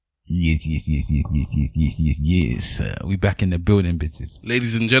Yes. We back in the building, bitches.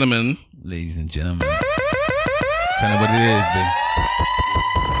 Ladies and gentlemen. Tell them what it is, babe.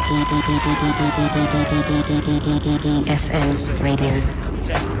 ESN Radio.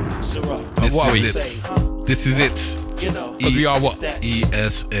 What are we? This is it. Because we are what?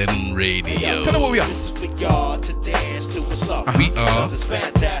 ESN Radio. Tell them what we are. We are.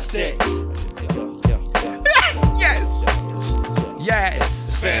 Yes.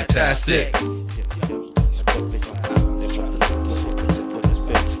 It's fantastic.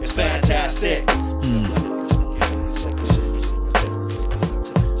 It's fantastic.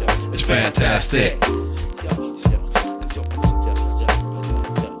 It's fantastic.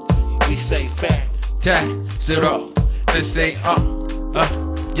 We say fantastic. Let's say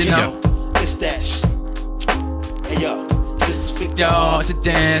you know. It's that shit. Hey yo, this is for y'all to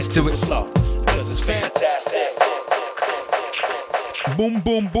dance to it. Slow, cause it's fantastic. Boom,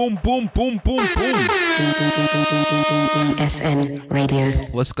 boom, boom, boom, boom, boom, boom. ESN Radio.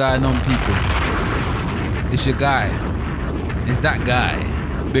 What's going on, people? It's your guy. It's that guy.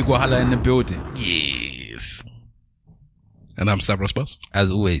 Big Wahala in the building. Yes. And I'm Stavros Boss. As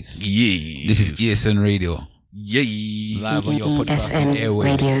always. Yes. This is ESN Radio. Yay. Live on your podcast ESN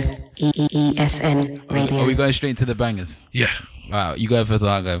airwaves. Radio. ESN Radio. Are we going straight into the bangers? Yeah. Alright, you go first or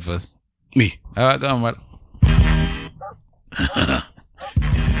I'll go first? Me. Alright, go on, brother.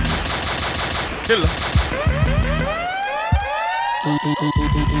 Dilla.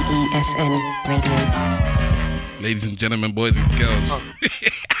 ESN Radio. Ladies and gentlemen, boys and girls.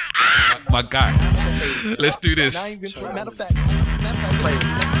 My guy. Let's do this. Matter of fact,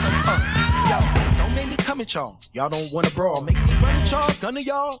 don't make me come at y'all. Y'all don't wanna brawl. Make me run at y'all, gun at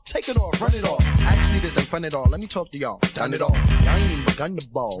y'all, take it off, run it off. Actually, this ain't fun at all. Let me talk to y'all. Done it all. Y'all ain't even begun the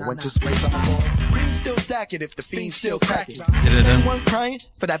ball. Went to spray something for. Cream still stack it if the fiend still crack it. Anyone crying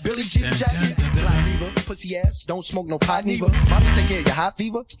for that Billy Jean jacket? Black Reaver, pussy ass, don't smoke no pot neither. Mommy take care of your hot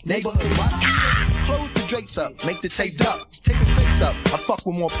fever. Neighborhood watch. Close the drapes up, make the tape duck. Take his face up, I fuck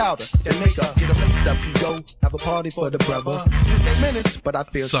with more powder than makeup. Get a laced up, he go, have a party for the brother. Just 8 minutes, but I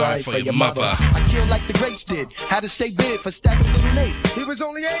feel sorry for your mother. I kill like the greats did, had to stay big for stabbing little Nate. He was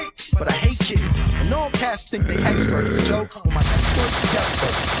only 8, but I hate kids. And all cats think they experts. Joe, when my next work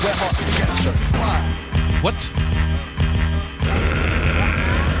together, wear hard to get shirts. Why? What?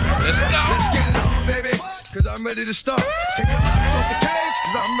 Let's go. Let's get it on, baby, cause I'm ready to start. Take the locks off the cage,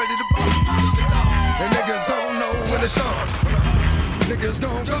 cause I'm ready to ball. And niggas don't know when it's on. Niggas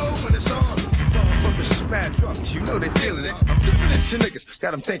gon' go when it's on. Motherfuckers mad drunks, you know they feeling it. I'm giving it to niggas,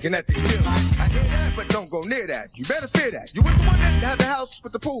 got them thinking that they feeling it. I hear that, but don't go near that. You better fear that. You was the one that had the house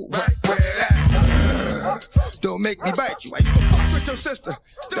with the pool, right? Where that? Don't make me bite you. I used to fuck with your sister.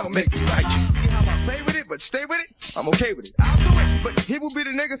 Don't make me bite you. See how I play with it, but stay with it? I'm okay with it. I'll do it, but he will be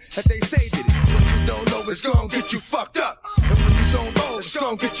the nigga that they say did it. What you don't know is gon' get you fucked up. And when you don't know, it's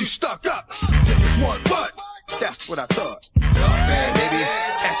gon' get you stuck up. Niggas want what? That's what I thought. Man, baby,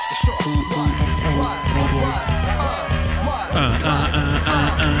 extra short. ESN Radio.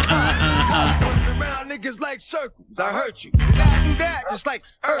 Around niggas like circles, I hurt you. Did I do that? Just like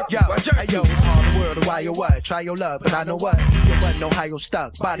Earth, Yo, I jerk hey, you. yo, it's hard the world to why you what? Try your love, but I know what? You wasn't Ohio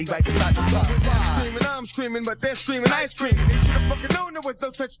stuck, body right beside your butt. Screaming, I'm screaming, but they're screaming, ice cream. They should've fucking known there was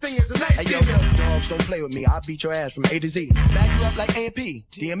no such thing as a nice Hey, yo, demon. dogs, don't play with me. I'll beat your ass from A to Z. Back you up like AMP,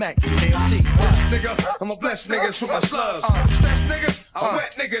 DMX, KFC. Blessed nigga, I'm a blessed niggas with my slugs. Stress niggas, I'm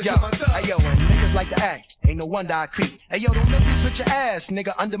wet niggas Yo, with my thugs. hey, yo, and niggas like to act. Ain't no wonder I creep. Hey, yo, don't make me put your ass,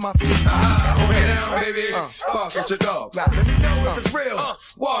 nigga, under my feet. Hold it down, baby. Bark at your dog. Right. Let me know if it's real.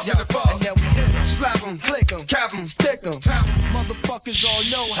 Walk in the fog. And then we hit 'em, Slap 'em, click 'em, cap 'em, stick 'em. tap 'em. Motherfuckers all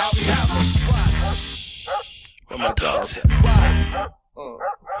know how we have 'em. Where my dogs at? Why?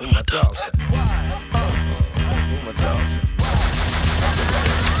 Where my dogs at? Where my dogs at?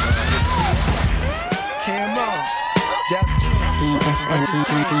 Cam on. Def ESN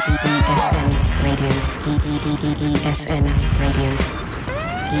Radio. ESN Radio.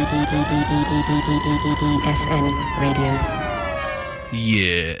 ESN Radio.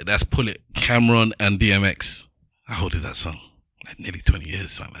 Yeah, that's Pull It. Cameron and DMX. How old is that song? Like nearly 20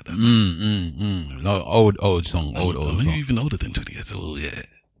 years, something like that. No, old song. Old Maybe song. even older than 20 years old, yeah.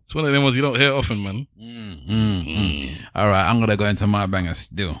 It's one of them ones you don't hear often, man. Alright, I'm gonna go into my banger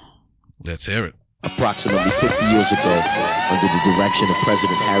still. Let's hear it. Approximately 50 years ago, under the direction of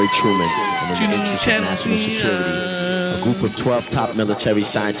President Harry Truman and in the interest of national security, a group of 12 top military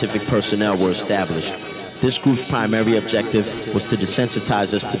scientific personnel were established. This group's primary objective was to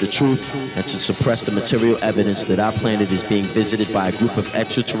desensitize us to the truth and to suppress the material evidence that our planet is being visited by a group of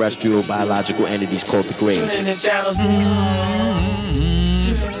extraterrestrial biological entities called the Greys.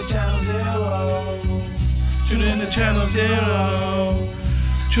 channel 0.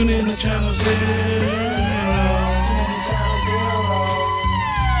 Tune in to channel 0.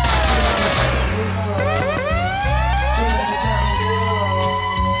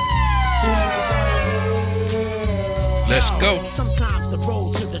 Let's go. Sometimes the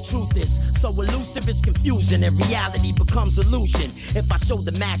road to the truth is so elusive, it's confusing, and reality becomes illusion. If I show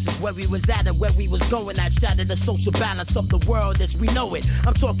the masses where we was at and where we was going, I'd shatter the social balance of the world as we know it.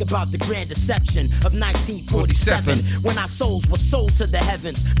 I'm talking about the grand deception of 1947, when our souls were sold to the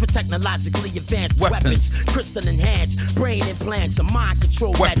heavens for technologically advanced weapons, crystal enhanced brain implants, and mind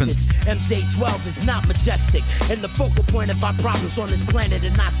control methods. MJ12 is not majestic, and the focal point of our problems on this planet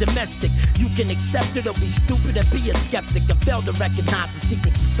are not domestic. You can accept it or be stupid and be a skeptic and fail to recognize the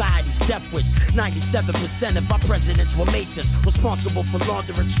secret society's death wish. 97% of our presidents were Masons, responsible for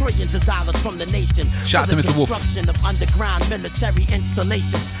laundering trillions of dollars from the nation. Shout out to Mr. Wolf. Construction of underground military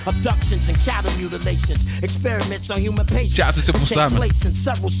installations, abductions and cattle mutilations, experiments on human patients. Shout out to Simple Simon. Place in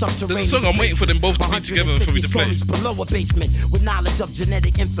several subterranean There's a song I'm waiting for them both to be together for me to play. Below a basement with knowledge of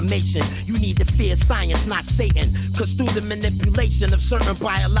genetic information. You need to fear science, not Satan. Cause through the manipulation of certain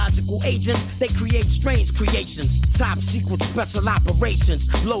biological agents, they create strange creations. Top secret special operations,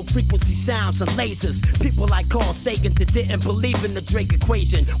 low frequency sounds and lasers. People like Carl Sagan that didn't believe in the Drake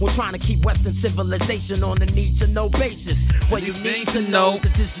equation. We're trying to keep Western civilization on a need to know basis. Well, you need to know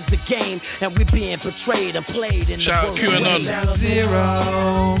that this is a game and we're being portrayed and played in Shout out the QAnon. Channel 0.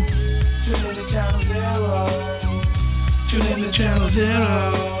 Tune in to Channel 0. Tune in to channel 0.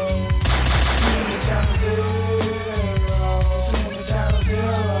 Tune in to Channel 0. Tune in to Channel 0.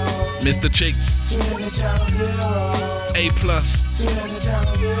 Mr. Chicks. Tune in to Channel 0. A+. Tune in to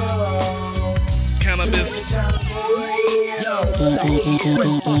Channel 0. Cannabis.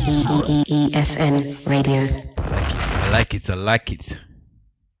 ESN Radio. I like it.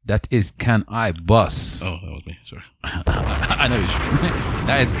 That is Can I Bus. Oh, that was me. Sorry. I know it's true.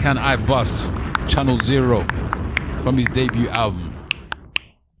 That is Can I Bus, Channel 0, from his debut album.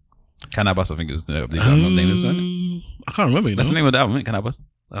 Can I Bus, I think it was the name of it. I can't remember. That's the name of the album, isn't it? Can I Bus?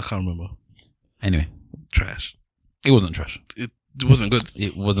 I can't remember. Anyway, Trash. it wasn't trash. It wasn't good.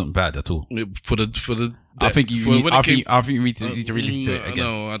 It wasn't bad at all. I think you need to re-listen to it again.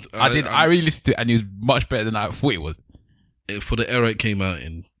 No, I re-listened to it and it was much better than I thought it was. For the era it came out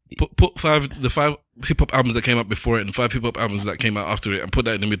in. Put the five hip hop albums that came out before it and 5 hip hop albums that came out after it and put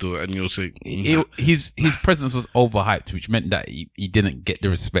that in the middle and you'll say his presence was overhyped, which meant that he didn't get the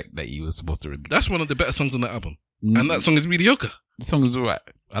respect that he was supposed to. That's one of the better songs on that album. And that song is mediocre. The song is alright.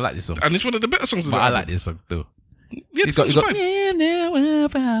 I like this song. And it's one of the better songs on But that I album. like this song still. Yeah, He's got fine. the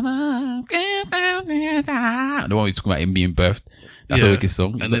one he's talking about him being birthed. That's a wicked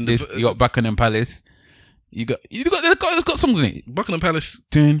song. And then you got Buckingham Palace. You got songs in it. Buckingham Palace.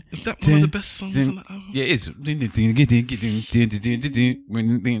 Dun, Is that dun, one of the best songs dun. on that album? Yeah, it is.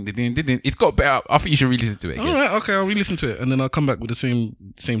 It's got better. I think you should re-listen to it again. Alright, okay, I'll re-listen to it and then I'll come back with the same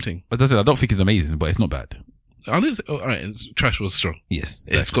thing. As I said, I don't think it's amazing, but it's not bad. Alright, Trash was strong. Yes,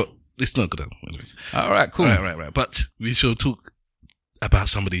 It's not good album anyways. Alright, cool. Right. But we shall talk about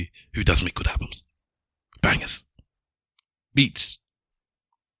somebody who does make good albums. Bangers. Beats.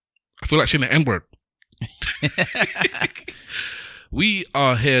 I feel like saying the N-word. We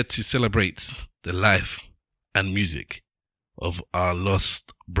are here to celebrate the life and music of our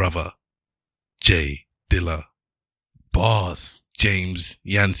lost brother, J Dilla, Bars. James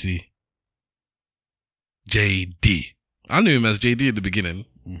Yancey, JD. I knew him as JD at the beginning,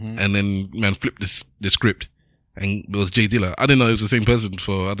 and then man flipped the script, and it was J Dilla. I didn't know it was the same person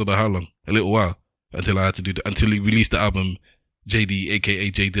for I don't know how long, a little while, until I had to until he released the album JD, aka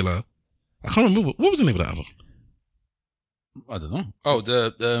J Dilla. I can't remember what was the name of that album. I don't know. Oh,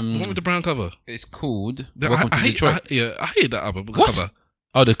 the one with the brown cover. It's called I Welcome to Detroit. I hate that album. The What? cover.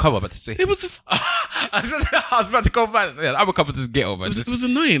 Oh, the cover. I'm about to say It was just, I was about to go back. Yeah, I'm a cover to just get over. it was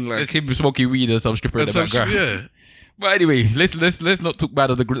annoying. Like It's him smoking weed or some stripper in the background. yeah. But anyway, let's not talk bad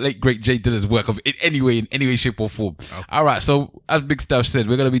of the late great Jay Dilla's work in any way, shape or form. Oh. All right, so as Big Staff said,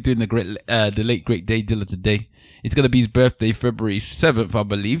 we're gonna be doing the late great Jay Dilla today. It's gonna be his birthday, February 7th, I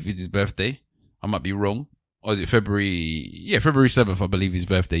believe, is his birthday. I might be wrong. Or is it February? Yeah, February 7th, I believe his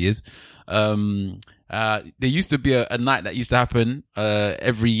birthday is. There used to be a night that used to happen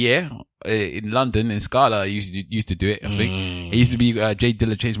every year in London, in Scala. Used to do it, I think. It used to be Jay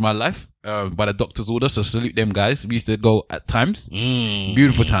Dilla Changed My Life by the doctor's order, so salute them guys. We used to go at times.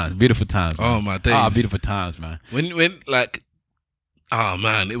 Beautiful times, man. Oh my days. Beautiful times, man. When like, oh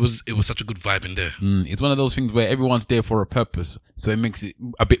man, it was such a good vibe in there. It's one of those things where everyone's there for a purpose, so it makes it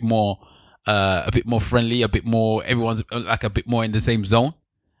a bit more friendly, a bit more, everyone's like a bit more in the same zone.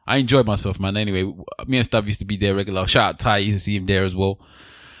 I enjoyed myself, man. Anyway, me and Stav used to be there regular. Shout out Ty, used to see him there as well.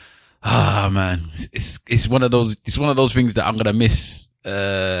 Ah, man, it's one of those things that I'm gonna miss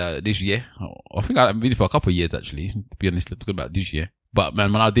this year. I think I've been for a couple of years actually. To be honest, talking about this year. But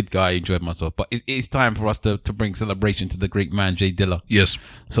man, when I did go, I enjoyed myself. But it's time for us to bring celebration to the great man J Dilla. Yes.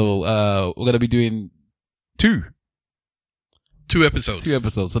 So we're gonna be doing two episodes.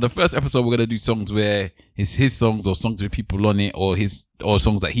 So the first episode we're gonna do songs where it's his songs or songs with people on it or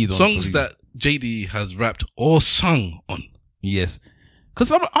songs that he's on. Songs that JD has rapped or sung on. Yes.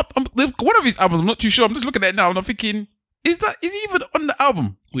 Because I'm one of his albums, I'm not too sure. I'm just looking at it now and I'm thinking, is he even on the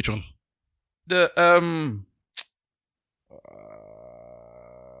album? Which one? The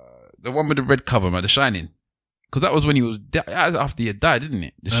one with the red cover, man, The Shining. Because that was when he was after he had died, didn't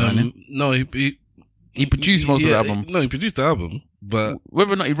it? The Shining. No, he produced most of the album. No, he produced the album, but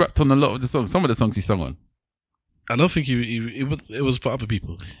whether or not he rapped on a lot of the songs, some of the songs he sung on. I don't think it was for other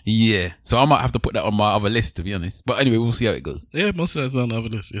people. Yeah, so I might have to put that on my other list, to be honest. But anyway, we'll see how it goes. Yeah, most of that's on the other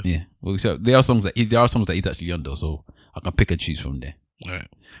list. Yes. Yeah, well, so there are songs that he's actually on though, so I can pick and choose from there. All right.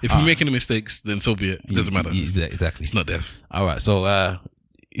 If you make any mistakes, then so be it. It doesn't matter. Exactly. It's not death. All right. So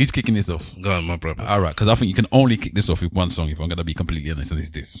who's kicking this off? Go on, my brother. All right, because I think you can only kick this off with one song. If I'm gonna be completely honest, and it's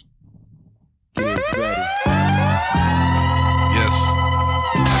this. Get ready. Yes.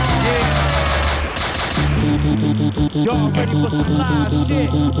 Y'all ready for some live shit?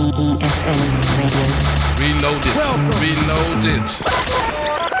 ESN Radio. Reload it. Reload it.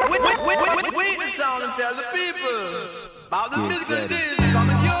 We the town and tell the people about the physical ready. things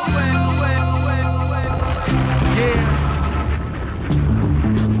coming your way. Yeah.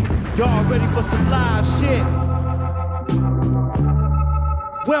 Y'all ready for some live shit?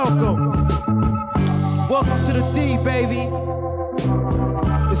 Welcome to the D, baby.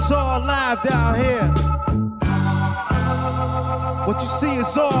 It's all live down here. What you see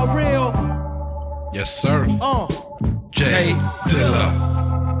is all real. Yes, sir. J Dilla.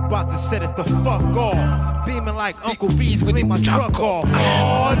 About to set it the fuck off. Beaming like Uncle B's with my truck off.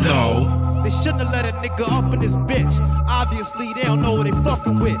 Oh no. They shouldn't have let a nigga up in this bitch. Obviously, they don't know what they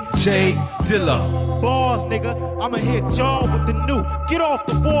fucking with. J Dilla. Balls, nigga. I'ma hit y'all with the new. Get off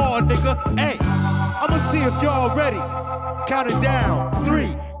the wall, nigga. Hey, I'ma see if y'all ready. Count it down.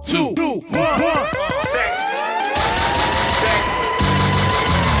 3, 2, 1.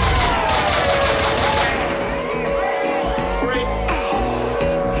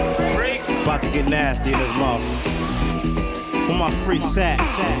 About to get nasty in this mouth. For my free sack.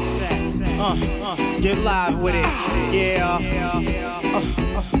 Get live with it. Yeah.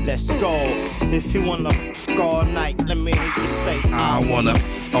 Let's go. If you wanna f all night, let me hear you say, I wanna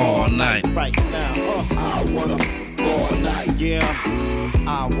f all night. Right now. I wanna f all night. Yeah.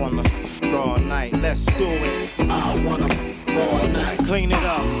 I wanna f all night. Let's do it. I wanna f all night. Clean it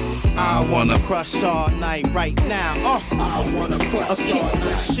up. I wanna crush all night right now. I wanna crush keep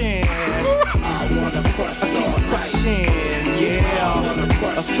crushing. I wanna crush keep crushing. Yeah. I wanna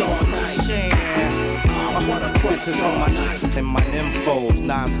crush keep crushing. This is for my and my nymphos.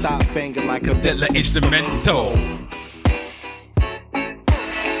 Non-stop banging like a Dilla instrumental.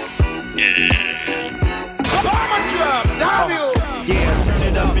 Yeah, turn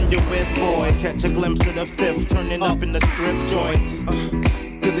it up in your whip, boy. Catch a glimpse of the fifth. Turn it up in the strip joints.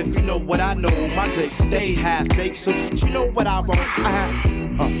 Cause if you know what I know, my clicks stay half-baked. So you know what I want.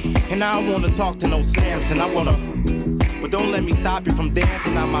 And I don't wanna talk to no Samson. I wanna, but don't let me stop you from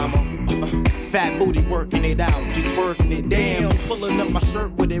dancing now, mama. Fat booty working it out, you twerking it down, pulling up my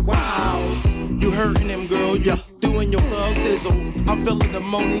shirt with it, wow. You hurting them, girl, yeah, doing your thug dizzle. I'm feeling the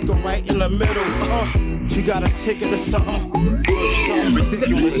Monica right in the middle. She got a ticket or something,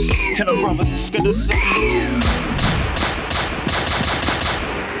 ridiculous. And her brother's gonna something.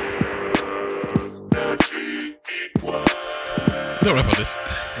 You don't rap on this.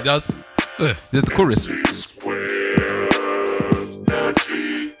 He does. Yeah. There's the chorus.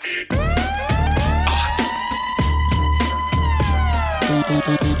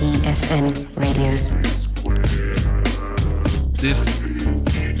 ESN Radio. This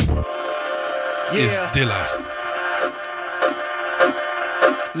is Dilla.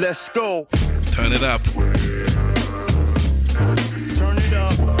 Let's go. Turn it up. Turn it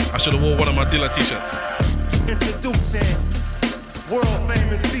up. I should have wore one of my Dilla t-shirts. Introducing world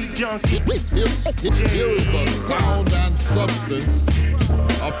famous beat junkie. Here is the sound and substance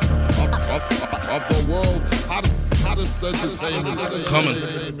of the world's hottest entertainment. Coming.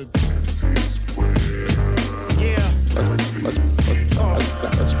 Yeah.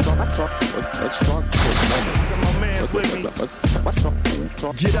 Let's talk for a moment. Got my man's with me.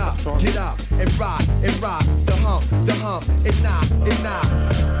 Get up, and rock, the hump, and knock.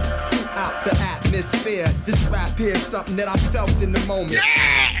 Throughout the atmosphere, this rap here's something that I felt in the moment.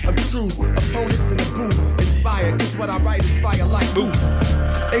 Of truth, opponents in the booth, inspired, cause what I write is fire like booth.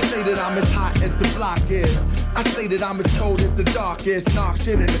 They say that I'm as hot as the block is. I say that I'm as cold as the dark is. Knock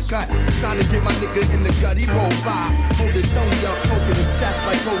shit in the cut, trying to get my nigga in the gut. He roll by, hold his stones up, poking his chest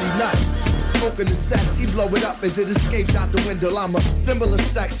like Cody Nut. Smoking the cess, he blow it up as it escapes out the window. I'm a symbol of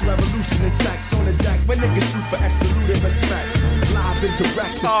sex, revolution and tax on the deck. When niggas shoot for absolute respect, live and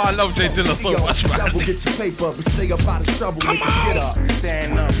direct. Oh, I love J Dilla so much, man. Double get your paper, but stay up out of trouble. Come on. Get up,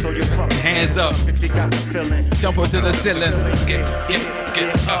 stand up, throw your fucking hands up. If you got the feeling, jump up to the ceiling. Get up,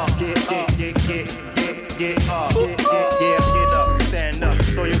 get up, stand up,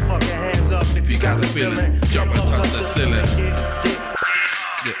 throw your fucking hands up. If you got the feeling, jump up to the ceiling.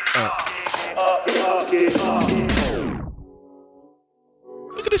 Get up.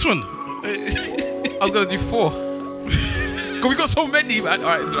 Look at this one. I was gonna do 4. Cause we got so many, man.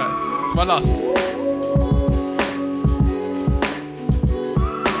 Alright, it's right. It's my last.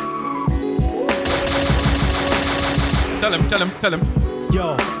 Tell him.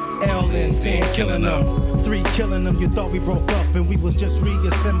 Yo, L and 10 killing them. 3 killing them. You thought we broke up and we was just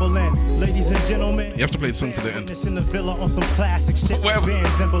reassembling. Ladies and gentlemen, you have to play the song to the end. In the villa on some classic shit.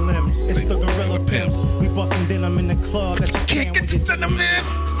 Vans emblems. It's the gorilla pimps. We busting denim in the club. That you can't get to them in.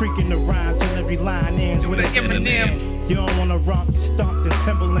 Freaking the rhyme till every line ends with an Eminem. You don't wanna rock, stomped in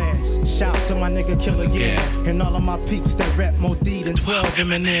Timberlands. Shout to my nigga Kill Again. And all of my peeps that rap more D than 12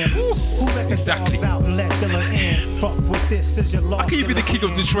 Eminems. Who let the dogs out and let Dilla in? Fuck with this, is your loss. I can you be the king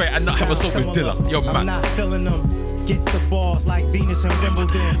of Detroit and not have a song with Dilla? Yo, man. I'm not feeling them. Get the balls like Venus and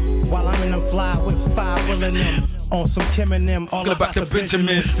Wimbledon. While I'm in them fly whips, 5-wheeling them. On some Kim and them, all about the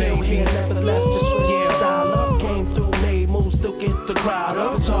Benjamins. Still here, never left, just switch style up. Came through, made moves, still get the crowd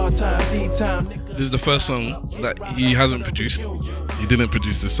up. It's hard time, deep time. This is the first song that he hasn't produced. He didn't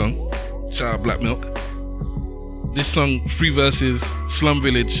produce this song. Shout out Black Milk. This song, 3 verses, Slum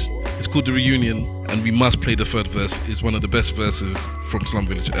Village. It's called The Reunion, and we must play the 3rd verse. It's one of the best verses from Slum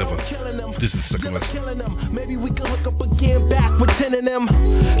Village ever. This is the 2nd verse. Maybe we can hook up again, back with 10 of them.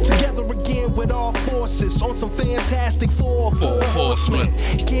 Together again with all forces on some fantastic 4 horsemen.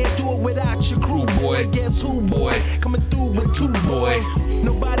 Can't do it without your crew, boy. Guess who, boy? Coming through with 2, boy.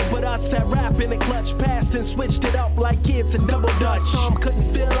 Nobody but us had rap in the clutch, passed and switched it up like kids in double dutch. Some couldn't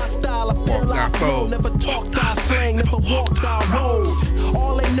feel our style, I feel our flow. Never talked our slang, never walked our road.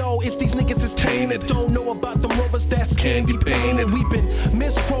 All they know is these niggas is tainted. Don't know about them rovers that's candy painted. We've been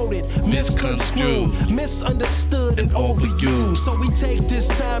misquoted, misconstrued, misunderstood and overused. So we take this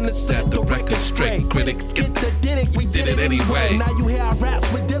time to set the record straight. Critics get the did it, we did it anyway. Now you hear our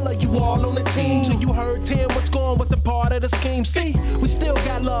raps with Dilla, you all on the team. So you heard 10 what's going, what's a part of the scheme. See, we still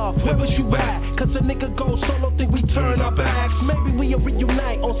got love, where was you at? Cause a nigga go solo, think we turn our backs. Maybe we'll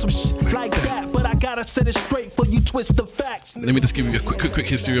reunite on some shit like that. But I gotta set it straight for you twist the facts. Let me just give you a quick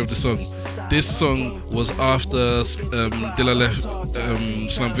history of the song. This song was after Dilla left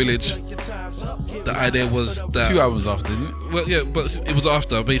Slum Village. The idea was that 2 hours after, didn't it? Well, yeah, but it was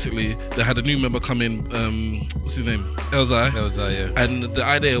after. Basically, they had a new member come in. What's his name? Elzai, yeah. And the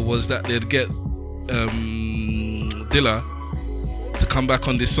idea was that they'd get Dilla to come back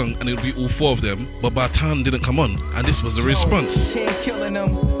on this song, and it would be all 4 of them. But Bartan didn't come on, and this was the response. 10 killing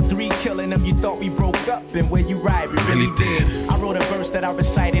them, 3 killing them. You thought we broke up, and where you right, we really did. I wrote a verse that I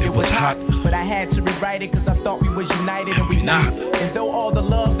recited, it was hot, but I had to rewrite it, cause I thought we was united and we not. And though all the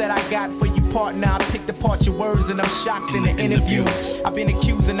love that I got for you, partner, I picked apart your words and I'm shocked in the interviews. I've been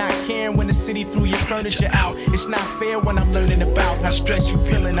accused of not caring when the city threw your furniture out. It's not fair when I'm learning about how stressed you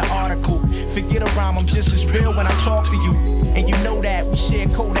feel in the article. Forget a rhyme, I'm just as real when I talk to you. And you know that we share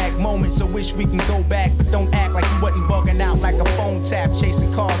Kodak moments, so wish we can go back, but don't act like you wasn't bugging out like a phone tap,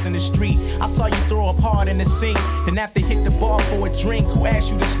 chasing cars in the street. I saw you throw up hard in the sink, then after hit the bar for a drink. Who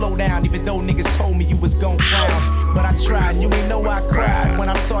asked you to slow down, even though niggas told me you was gon' drown? But I tried, you ain't know I cried when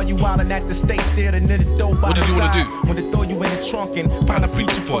I saw you wildin' at the State Theater near the door by the side. What did you wanna do? Wanted to throw you in the trunk and find a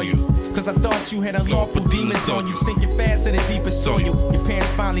preacher for you. Cause I thought you had unlawful demons on you, sinking fast in the deepest soil. Your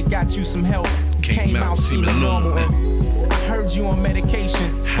parents finally got you some help. Came out seeming normal, and I heard you on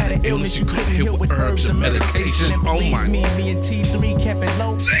medication. Had an illness you couldn't heal with herbs and medication. And believe me and T3 kept it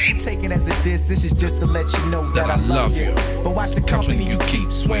low. Take it as a diss, this is just to let you know that I love you. But watch the company you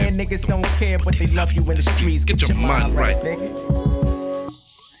keep. Swearing niggas don't care, but they love you in the streets. Get your mind right, nigga.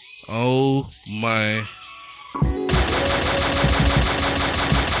 Oh my.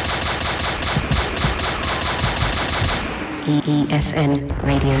 ESN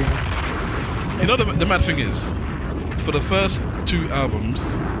Radio. You know the mad thing is, for the first two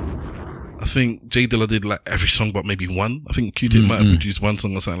albums, I think J Dilla did like every song but maybe one. I think Q-Tip might have produced one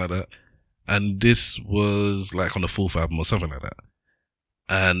song or something like that. And this was like on the fourth album or something like that.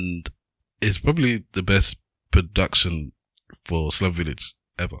 And it's probably the best production for Slum Village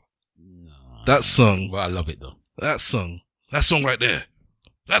ever. No. That song. Well, I love it though. That song right there.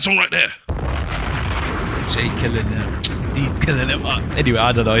 Jay killing them. He's killing them up. Anyway,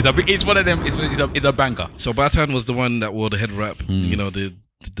 I don't know. It's one of them. It's a banger. So Batan was the one that wore the head wrap. You know, the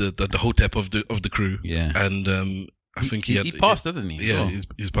hotep of the crew. Yeah. And I think he passed, doesn't he? Yeah,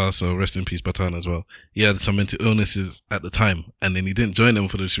 he's passed. So rest in peace, Batan, as well. He had some mental illnesses at the time, and then he didn't join them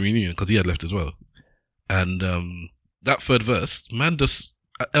for this reunion because he had left as well. And that third verse, man,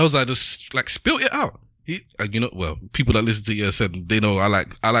 Elzhi just like spilt it out. People that listen to ESN, they know I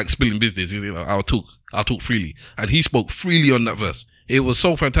like spilling business. You know, I'll talk freely, and he spoke freely on that verse. It was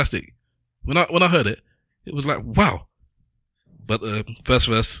so fantastic. When I heard it, it was like wow. But first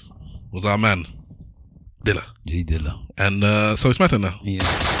verse was our man, Dilla. J Dilla. And so it's my turn now. Yeah.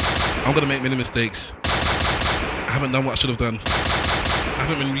 I'm gonna make many mistakes. I haven't done what I should have done. I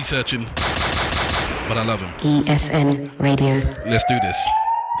haven't been researching, but I love him. ESN Radio. Let's do this.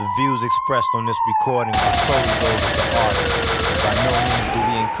 The views expressed on this recording are solely those of the artist. By no means do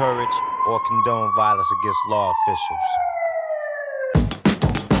we encourage or condone violence against law officials.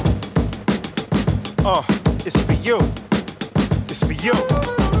 It's for you. It's for you.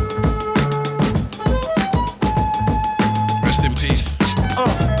 Rest in peace.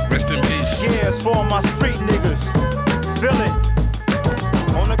 Rest in peace. Yeah, it's for all my street niggas. Feel it.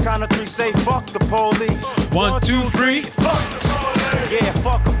 On the count of three, say fuck the police. 1, 2, 3. Fuck the police. Yeah,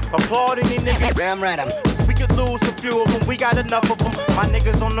 fuck them. Applaud any nigga. Damn right, we could lose a few of them. We got enough of them. My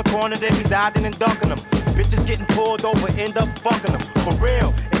niggas on the corner, they be dodging and dunking them. Bitches getting pulled over, end up fucking them. For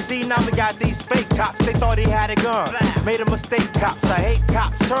real. And see, now we got these fake cops. They thought he had a gun. Made a mistake, cops. I hate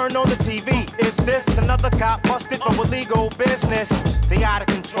cops. Turn on the TV. Is this another cop busted for illegal business? They out of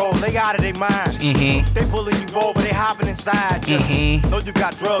control. They out of their minds. They pulling you over. They hopping inside. Just know you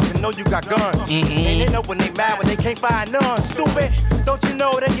got drugs and know you got guns. And they know when they mad when they can't find none. Stupid. Don't you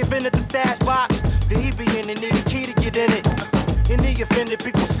know they give in at the stash box? The he be in and need a key to get in it. Any offended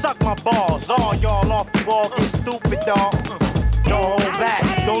people suck my balls. All y'all off the wall get stupid, dog. Don't hold back,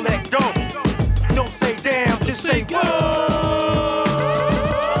 don't let go. Don't say damn, just say whoa.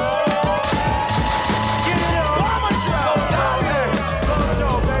 Get it up, I'm a trouble,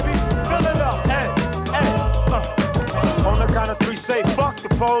 baby. Fill it up, On the count of three, say fuck the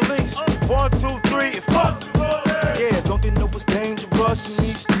police. 1, 2, 3, fuck. Yeah, don't they know it's dangerous in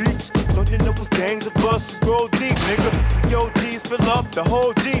these streets? Don't you know it's gangs of us who grow deep, nigga? We OGs fill up the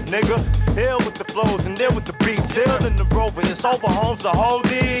whole Jeep, nigga. Hell with the flows and there with the beats. Hell in the Rover, it's over homes, the whole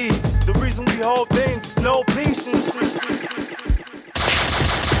these. The reason we hold things is no peace.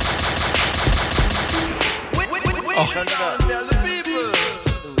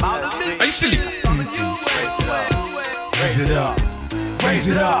 Are you silly? Raise it up. Raise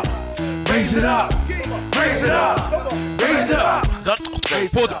it up. Raise it up. Raise it up. Raise it up.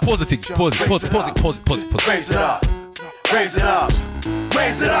 Pause the thing. Pause it. Raise it up. Raise it up.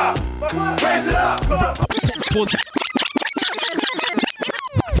 Raise it up. Raise it up.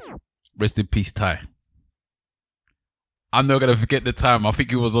 Rest in peace, Ty. I'm not gonna forget the time. I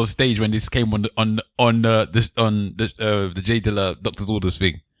think it was on stage when this came on the J Dilla Doctor's Orders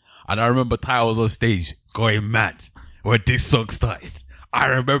thing, and I remember Ty was on stage going mad when this song started. I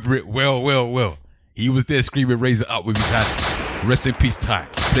remember it well. He was there screaming, "Raise it up" with his hand. Rest in peace, Ty.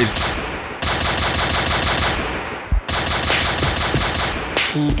 Please.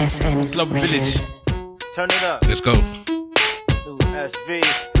 ESN Slum Village. Turn it up. Let's go. New SV.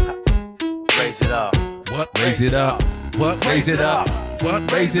 Raise it up. What? Raise it up. What? Raise it up.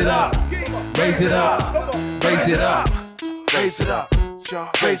 What? Raise it up. Raise it up. Raise it up. Raise it up.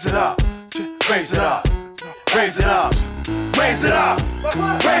 Raise it up. Raise it up. Raise it up. Raise it up.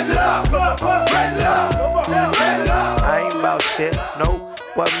 Raise it up. Raise it up. I ain't about shit, nope.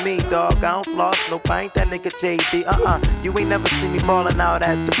 What me, dog? I don't floss, nope. I ain't that nigga JD. You ain't never seen me ballin' out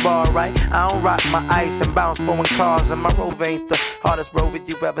at the bar, right? I don't rock my ice and bounce foreign cars, and my Rover ain't the hardest Rover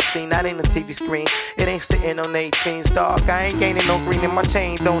you ever seen. That ain't a TV screen. It ain't sitting on 18s, dog. I ain't gaining no green and my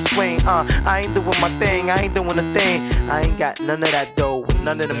chain don't swing. I ain't doing my thing. I ain't doing a thing. I ain't got none of that dough,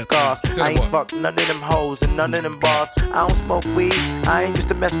 none of them cars. I ain't fucked none of them hoes and none of them bars. I don't smoke weed. I ain't used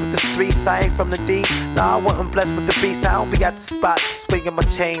to mess with the streets. I ain't from the D. Nah, I wasn't blessed with the beast. I don't be at the spot swinging my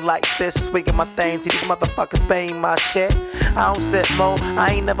chain like this, swinging my thing. See these motherfuckers paying my shit. I don't sit mo.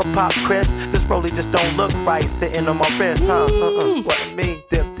 I ain't never pop Chris. This rollie just don't look right sitting on my wrist, huh? What me?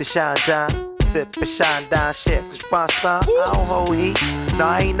 Dip the shine, John. sip and shine down shit. Response, son, I don't hold heat. No,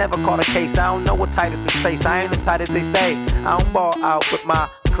 I ain't never caught a case. I don't know what Titus and Trace. I ain't as tight as they say. I don't ball out with my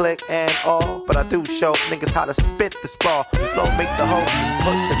click and all, but I do show niggas how to spit this ball. Flow make the hoe just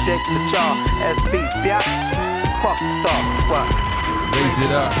put the dick to jaw. SB, biatch, fuck the thought. What? Raise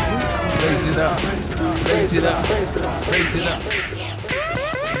it up, raise it up, raise it up, raise it up.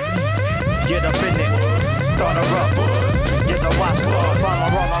 Get up in it, start her up. Get the watch star, run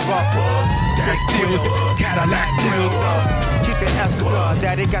up. That deals, Cadillac deals. Keep it escort,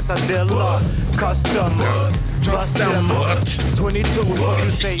 daddy got the Dilla. Custom, bust them. 22, what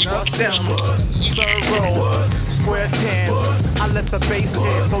you say, bust them. Third row, square tens. I let the bass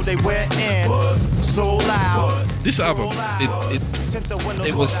hit so they wear in. So loud. This album,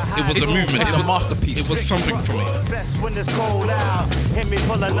 it was a movement. It's a masterpiece. It was something for me. Best when it's cold out. Hit me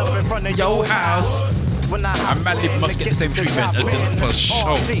pulling up in front of your house. When I and Madlib must get the same treatment as Dilla for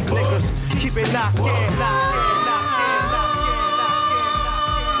sure. Niggas keep it locked in.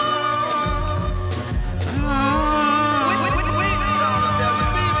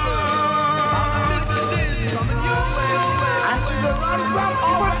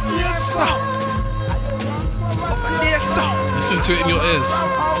 Listen to it in your ears.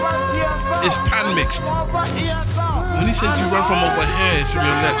 It's pan mixed. When he says you run from over here, it's in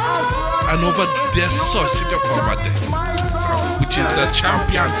your left. And over there, so it's in your power this. Which is the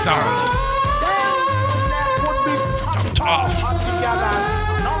champion sound. I'm tough.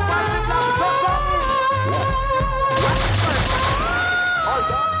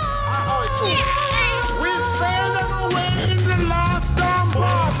 We sailed them away in the last damn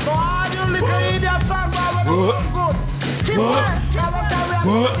bar. So all you little idiots are good. Keep on.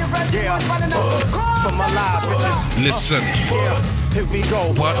 Yeah, for my live bitches. Listen. Yeah, here we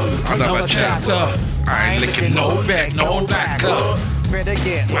go. What? Another chapter. I ain't licking no back, no back up. Better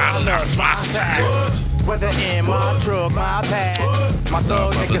get My nerves, my side. whether in my truck, my bag. My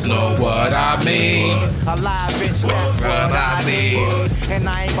thug niggas know what I mean. A live bitch, that's what I need. And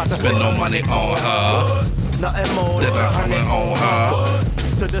I ain't about to spend no money on her. Nothing more than $100 on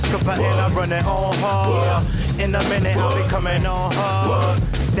her. To discover and I'm running on her. In a minute I'll be coming on her.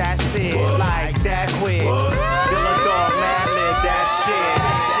 That's it, like that quick. Dilla dog, man, live that shit.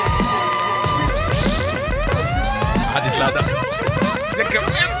 I just like that.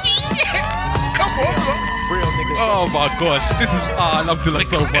 Come on, bro. Real niggas. Oh my gosh, this is I love Dilla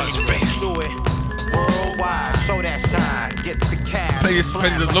so much. Do it worldwide, show that shine, get the cash. Play as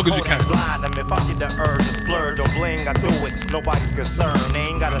long as you can. Blind them. If I get the urge to splurge or bling, I do it. It's nobody's concern. They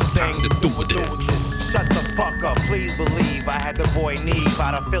ain't got a thing to do with this. Shut the fuck up, please believe. I had the boy Neve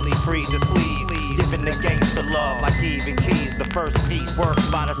out of Philly free to sleeve. Giving the gangster love like even keys. The first piece worth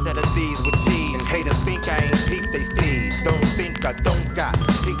about a set of these with cheese. And haters think I ain't peep, they steez. Don't think I don't got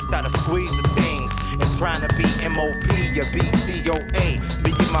peeps that'll squeeze the things. And trying to be MOP, you beat DOA.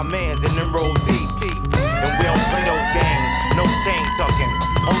 Be get my mans and then roll deep. And we don't play those games, no chain tucking.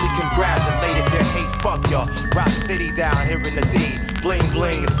 Only congratulate if you hate, fuck ya. Rock City down here in the D. Bling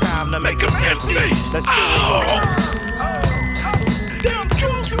bling, it's time to make them empty. Let's do it. Damn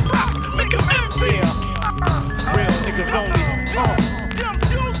true, you rock, make them empty. Yeah. Real niggas only.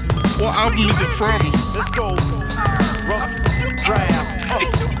 What album is it from? Let's go. Rough draft.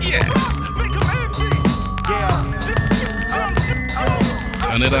 Yeah. Make them empty. Yeah.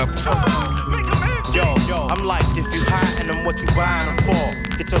 Turn it up. Yo, I'm like, if you hiding them, what you buying them for?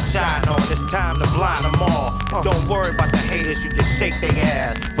 Get your shine on, it's time to blind them all. And don't worry about the haters, you can shake their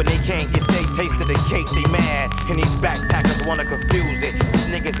ass. When they can't get they taste of the cake, they mad. And these backpackers wanna confuse it.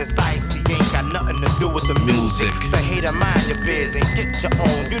 Cause niggas is icy, ain't got nothing to do with the music. Say hater, mind your biz and get your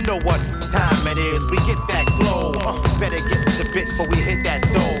own. You know what time it is, we get that glow. Better get your bitch before we hit that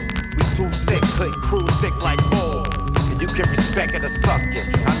dough. We too sick, click crew thick like bull. You can respect it or suck it.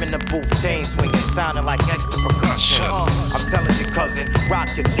 I'm in the booth, chain swinging, sounding like extra percussion. I'm telling you, cousin, rock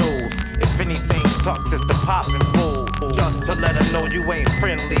your jewels. If anything tucked, it's the poppin' fool. Just to let them know you ain't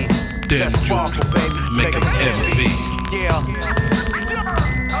friendly. Damn, Let's sparkle, baby. Make them envy. Yeah.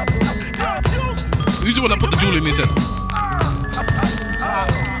 Who's the one that put the jewel in his head?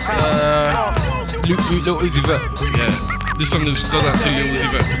 Lil Uzi Vert. Yeah. This song goes out to Lil Uzi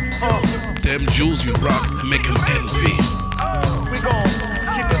Vert. Them jewels you rock, make them envy. We gon'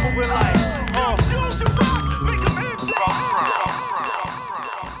 keep it moving like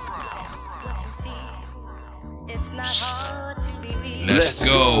Let's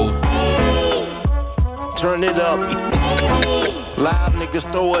go. Turn it up. Live niggas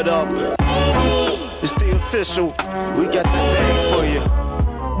throw it up. It's the official. We got the bag for you.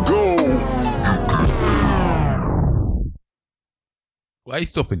 Go. Why are you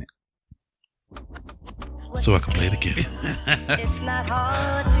stopping it? So I can play it again. It's not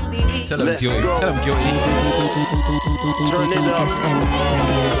hard to believe. Tell him guilty. Tell him guilty. Turn it up. ESN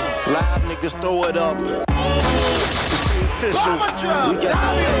Radio. Live niggas throw it up. It's the official. We got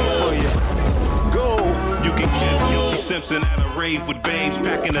the thing for you. Go. You can catch Guilty Simpson at a rave with babes,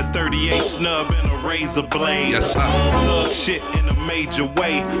 packing a 38 snub and a razor blade. Yes, sir. Thug shit in a major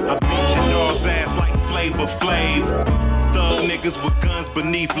way. I beat your dog's ass like Flavor Flav. Thug niggas with guns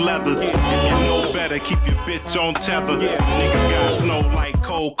beneath leathers. If you know better, keep your bitch on tether. Niggas got snow like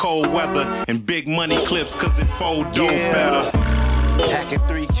cold weather. And big money clips cause it fold dope better. Hacking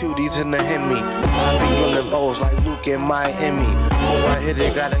 3 cuties in the Hemi. I be on them O's like Luke in Miami. Before I hit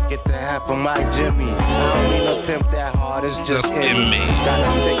it, gotta get the half of my Jimmy. I don't mean to pimp that hard, it's just in me. Got a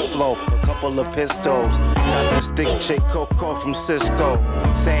sick flow, a couple of pistols. Got this thick chick Coco from Cisco.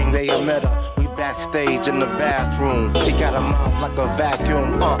 Saying they a meta, we backstage in the bathroom. She got a mouth like a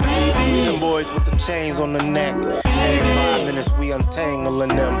vacuum. We them boys with the chains on the neck. Every 5 minutes we untangling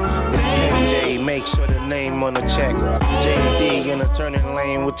them. It's MJ, make sure the name on the check. JD in a turning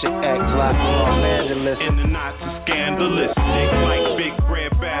lane with your ex, live from Los Angeles. And the knots are scandalous. Thick like big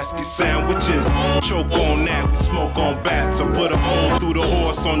bread basket sandwiches. Choke on that, we smoke on bats. I put a hole through the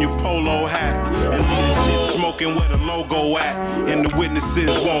horse on your polo hat. And leave the shit smoking where the logo at. And the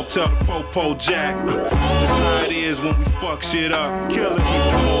witnesses won't tell the Popo Jack. That's how it is when we fuck shit up. Kill it, keep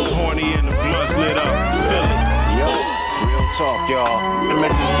the hoes horny and the blunts lit up. Feel it. Yo, real talk, y'all. I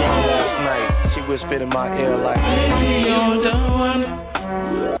met this girl last night. She whispered in my ear like, Baby, you're the one.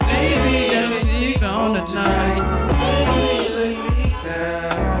 Baby, she's on the night. baby, lay me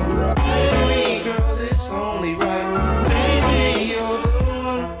down. Baby, girl, it's only right. Baby, you're the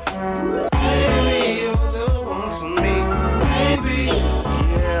one. Baby, you're the one for me. Baby,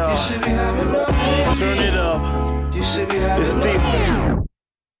 yeah. You should be having my baby. Turn it up. You should be having it's deep.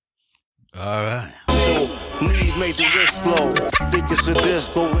 Alright. Knees made the wrist flow. Think it's a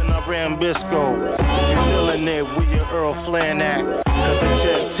disco when I ran Bisco. If you feeling it, where your Earl Flan at? Cut the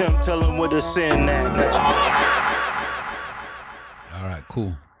check, Tim, tell him where the sin at. Alright,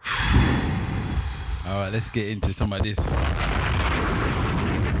 cool. Alright, let's get into some of this.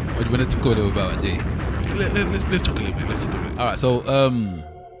 What do you want to talk a little about, Jay? Let's talk a little bit. Alright, so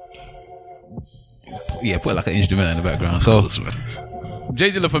yeah, put like an instrument in the background. So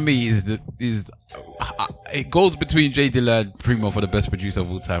J Dilla for me is it goes between J Dilla and Primo for the best producer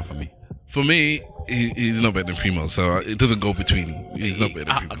of all time for me. For me, he's not better than Primo, so it doesn't go between. He's not better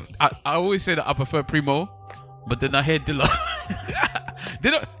than Primo. I always say that I prefer Primo, but then I hear Dilla.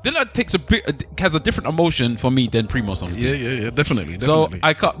 Dilla takes has a different emotion for me than Primo songs. Yeah, definitely. So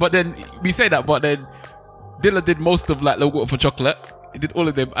I can't. But then we say that, but then Dilla did most of like Low Water for Chocolate. He did all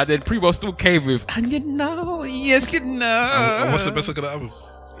of them, and then Primo still came with, and you know, yes, you know. And what's the best song of the album?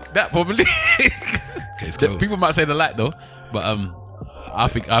 That probably. Okay, it's close. People might say The Light though, but I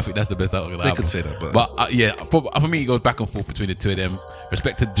think that's the best song of the album. They could say that, but yeah, for me it goes back and forth between the two of them.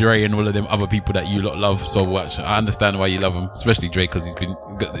 Respect to Dre and all of them other people that you lot love so much. I understand why you love him, especially Dre because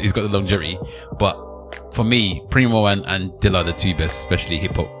he's got the longevity. But for me, Primo and Dilla are the two best, especially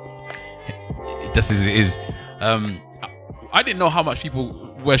hip hop. Just as it is. I didn't know how much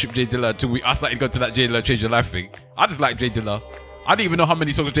people worship J Dilla until I started going to that J Dilla Change Your Life thing. I just like J Dilla. I didn't even know how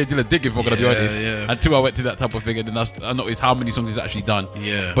many songs J Dilla did, if I'm gonna be honest. Yeah. Until I went to that type of thing, and then I noticed how many songs he's actually done.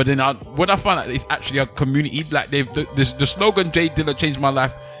 Yeah. But then when I found out it's actually a community, like the slogan J Dilla Changed My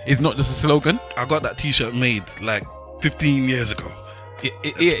Life is not just a slogan. I got that T-shirt made like 15 years ago.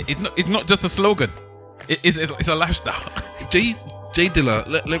 It's not just a slogan. It's a lifestyle. J Dilla.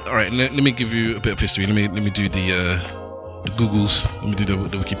 Let me give you a bit of history. Let me do the Googles. Let me do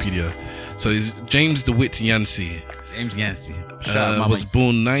the Wikipedia. So it's James DeWitt Yancey. James Yancey was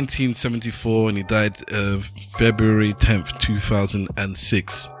born 1974 and he died February 10th,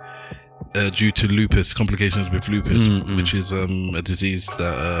 2006 due to lupus, complications with lupus, which is a disease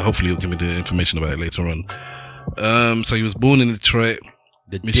that hopefully you'll give me the information about it later on. So he was born in Detroit,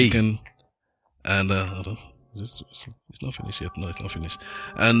 Michigan, and hold on. It's not finished yet. No, it's not finished.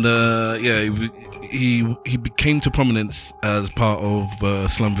 And he became to prominence as part of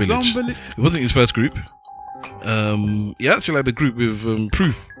Slum Village. It wasn't his first group. He actually had a group with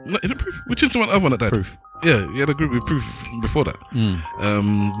Proof. No, is it Proof? Which is the other one that died? Proof. Yeah, he had a group with Proof before that.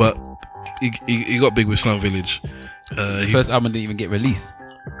 But he got big with Slum Village. First album didn't even get released.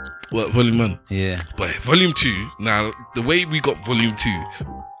 What, Volume 1? Yeah. But Volume 2, now the way we got Volume 2,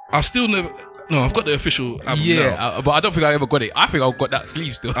 I've got the official album now. But I don't think I ever got it. I think I've got that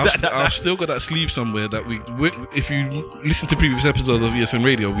sleeve still. I've still got that sleeve somewhere that if you listen to previous episodes of ESN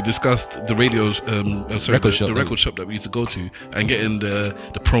Radio, we discussed the record shop that we used to go to and getting the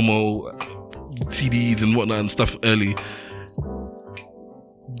promo CDs and whatnot and stuff early.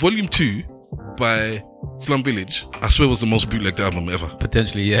 Volume 2 by Slum Village, I swear, was the most bootlegged album ever.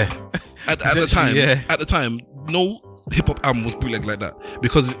 Potentially, yeah. At the time, no hip hop album was bootlegged like that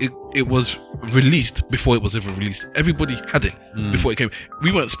because it was released before it was ever released. Everybody had it before it came.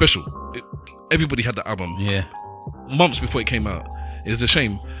 We weren't special. Everybody had the album. Yeah. Months before it came out. It's a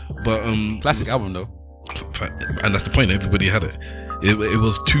shame, but classic album though. And that's the point. Everybody had it. It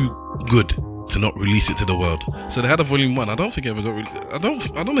was too good to not release it to the world. So they had a volume 1. I don't think it ever got I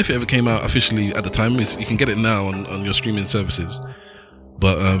don't know if it ever came out officially at the time. You can get it now on your streaming services,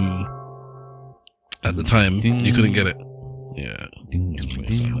 but at the time you couldn't get it. Yeah, he's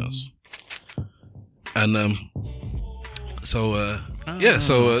playing something else. And so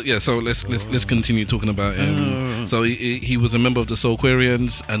let's continue talking about him. So he was a member of the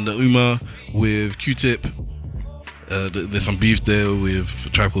Soulquarians and the Uma with Q-Tip. There's some beef there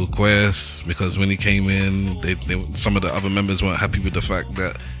with Tribe Called Quest because when he came in, some of the other members weren't happy with the fact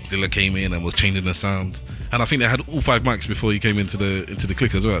that Dilla came in and was changing the sound. And I think they had all 5 mics before he came into the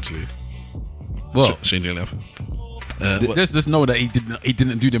clique as well. Actually, well, changing enough. Just know that he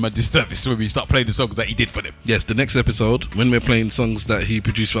didn't do them a disservice when we start playing the songs that he did for them. Yes, the next episode, when we're playing songs that he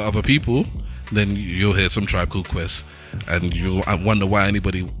produced for other people, then you'll hear some Tribe Called Quest, and you'll wonder why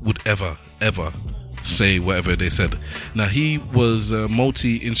anybody would ever say whatever they said. Now, he was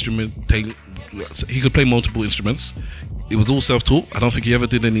multi-instrument. He could play multiple instruments. It was all self-taught. I don't think he ever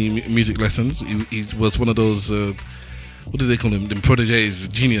did any music lessons. He was one of those. What do they call him? The prodigies,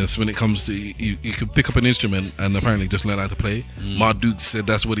 genius when it comes to you could pick up an instrument and apparently just learn how to play. Ma Dukes said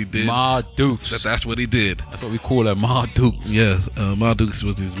that's what he did. Ma Dukes said that's what he did. That's what we call her, Ma Dukes. Yeah, Ma Dukes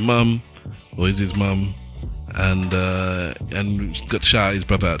was his mum, or is his mum, and got shout out his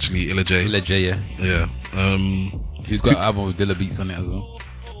brother actually, Illa J. Yeah. He's got an album with Dilla beats on it as well.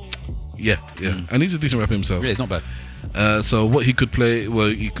 Yeah. And he's a decent rapper himself. Yeah, it's not bad. So what he could play, well,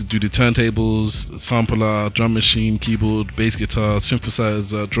 he could do the turntables, sampler, drum machine, keyboard, bass guitar,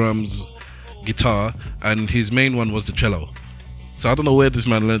 synthesizer, drums, guitar, and his main one was the cello. So I don't know where this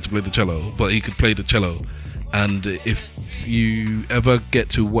man learned to play the cello, but he could play the cello. And if you ever get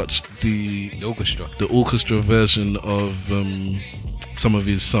to watch the orchestra version of some of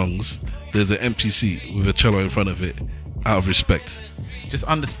his songs, there's an empty seat with a cello in front of it, out of respect. Just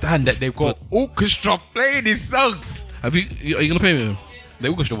understand that they've got orchestra playing these songs. Are you gonna play with them? The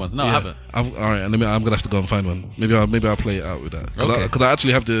orchestra ones? No, I haven't. All right, I'm gonna have to go and find one. Maybe I'll play it out with that. Because I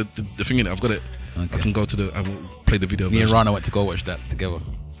actually have the thing in it. I've got it. Okay. I can go to I will play the video. Me and Rana went to go watch that together.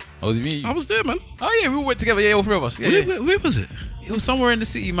 Oh, was it me? I was there, man. Oh yeah, we went together. Yeah, all 3 of us. Yeah, where was it? It was somewhere in the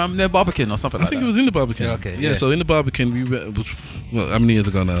city, man. Near Barbican or something like that. I think it was in the Barbican. Yeah, okay. Yeah, so in the Barbican, we went. Well, how many years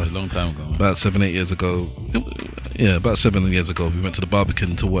ago now? A long time ago. About 7-8 years ago. Yeah, about 7 years ago, we went to the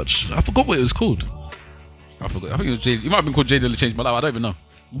Barbican to watch. I forgot what it was called. I forgot. I think it was Jay. It might have been called Jay Dilla Changed My Life. I don't even know.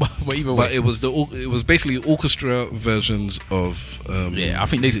 But either way, it was basically orchestra versions of. I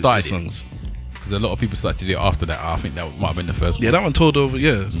think they started songs. Because a lot of people started to do it after that. I think that might have been the first one. Yeah, that one toured over.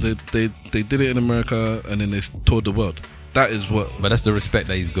 Yeah, they did it in America and then they toured the world. That is what. But that's the respect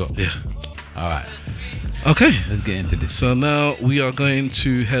that he's got. Yeah. All right. Okay. Let's get into this. So now we are going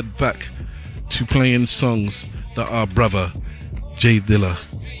to head back to playing songs that our brother Jay Dilla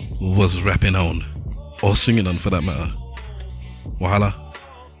was rapping on, or singing on for that matter. Wahala.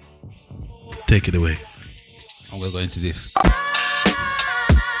 Take it away. I'm going to go into this.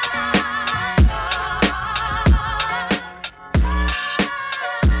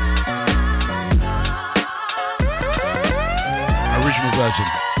 Original version.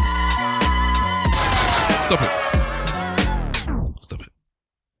 Stop it.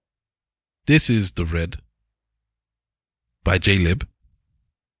 This is The Red by J-Lib.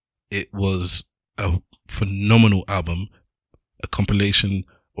 It was a phenomenal album, a compilation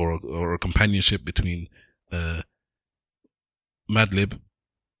or a companionship between Madlib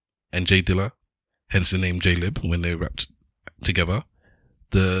and J Dilla, hence the name J-Lib when they rapped together.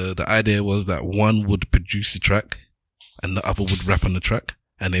 The idea was that one would produce the track and the other would rap on the track,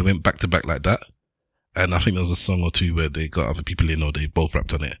 and they went back to back like that. And I think there was a song or two where they got other people in or they both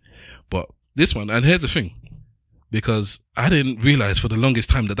rapped on it. But this one, and here's the thing, because I didn't realize for the longest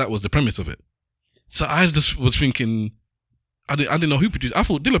time that was the premise of it. So I just was thinking, I didn't know who produced it. I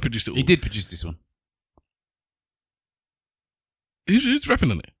thought Dilla produced it all. He did produce this one. Who's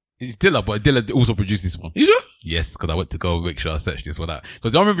rapping on it? It's Dilla, but Dilla also produced this one. You sure? Yes, because I went to go make sure I searched this one out.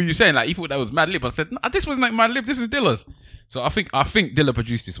 Because I remember you saying, like, you thought that was Madlib. I said, nah, this wasn't like Madlib, this is Dilla's. So I think Dilla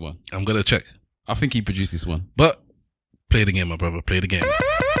produced this one. I'm going to check. I think he produced this one. But play the game, my brother. Play the game.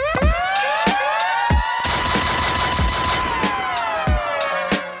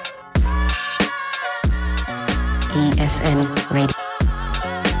 ESN Radio.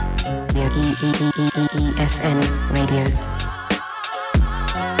 ESN Radio.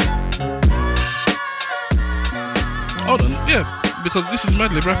 Hold on, yeah, because this is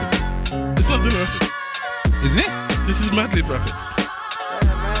Madlib rapping. It's not Dilla rapping. Isn't it? This is Madlib rapping.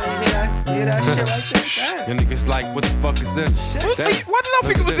 Hear that shit right there? Your niggas like, what the fuck is this? Why did I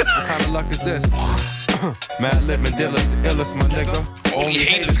think it was this? What kind of luck is this? Madlib and Dilla's illest, my nigga. Only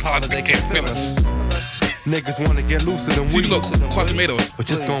haters hard they can't feel us. Niggas wanna get looser than we. Look, Quasimodo. But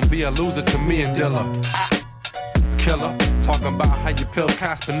just gonna be a loser to me and Dilla. Killer, talking about how you pill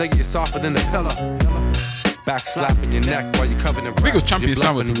Casper, nigga, you're softer than a pillar. Back slapping your neck while you covered in rap. I think it was Champion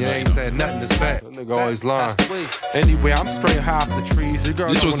Sandwich. You ain't said nothing that's bad. Nigga always lying. Anyway, I'm straight high off the trees.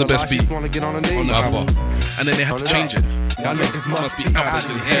 This was the best beat on the album. And then they had to change it. Y'all niggas must be out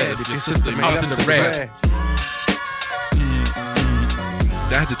of your head if your system ain't out in the red.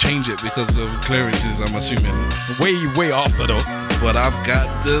 They had to change it because of clearances, I'm assuming. Way after though. But I've got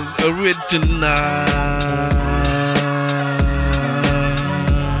the original.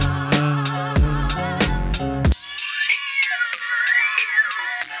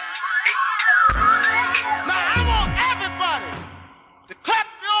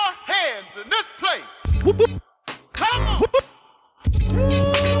 Whoop, whoop. Come on. Whoop, whoop.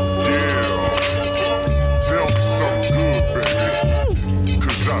 Yeah. Tell me something good, baby.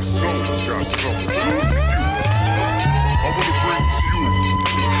 Cause that soul's got something good for you. I wanna bring to you.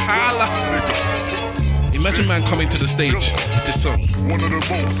 Holla. Imagine man coming to the stage with this song. One of the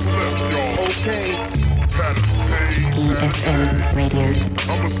most slept, y'all. Okay. ESN Radio.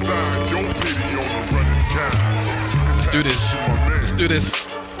 I'ma sign your video on the running count. Let's do this. Let's do this.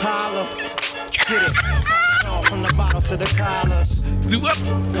 Holla. Get it. From the bottom to the collars. Do up.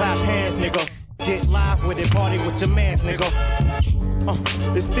 Clap hands, nigga. Get live with it. Party with your mans, nigga.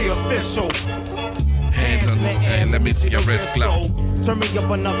 It's the official. Hands on the air. Let me see your wrist glow. Turn me up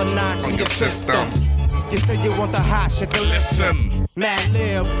another notch in your system. You say you want the hot shit, then listen.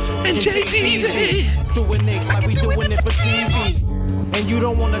 Madlib and JDZ doing it like we doing it for TV. And you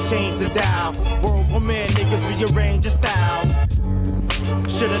don't wanna change the dial. World premiere niggas rearrange your styles.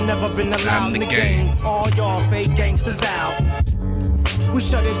 Should've never been allowed in the game. All y'all fake gangsters out. We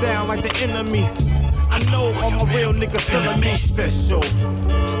shut it down like the enemy. I know all my real niggas feeling me. Official.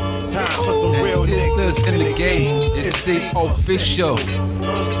 Time for some real niggas in the game. It's the official.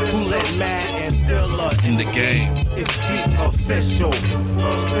 Who let Mad and Dilla in the game? It's the official.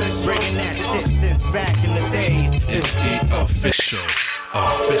 Bringing that shit since back in the days. It's the official.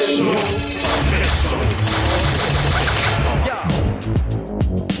 Official.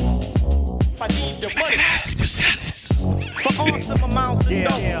 I need the money. 60%. For awesome amounts of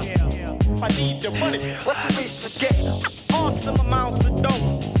dough. I need the money. What's the wish to get? Awesome amounts of dough.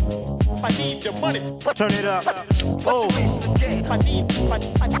 I need the money. Turn it up. Oh. I need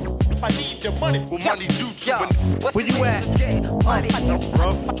the money. What money do to when? Where you at?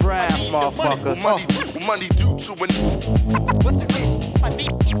 Rough draft, motherfucker. What money do to when? What's the wish? I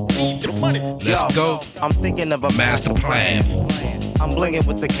need the money. Let's go. I'm thinking of a master plan. I'm blinging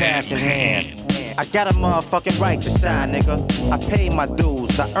with the cash in hand. I got a motherfucking right to shine, nigga. I pay my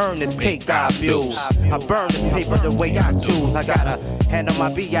dues. I earn this cake I abuse. I burn this paper the way I choose. I gotta handle my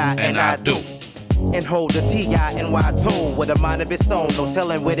BI and I do. And hold the TI-NY tune with a mind of its own. No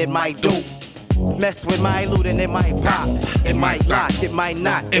telling what it might do. Mess with my loot and it might pop. It might lock, it might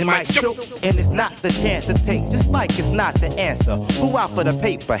not, it might shoot. And it's not the chance to take, just like it's not the answer. Who out for the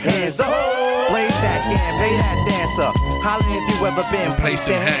paper? Hands up. Blaze that game, pay that dancer. Holla if you ever been placed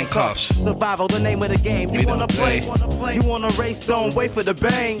in handcuffs. Survival, the name of the game. You wanna play? You wanna race? Don't wait for the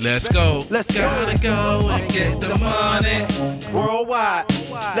bang. Let's go. Let's go. Gotta go and get the money. Worldwide.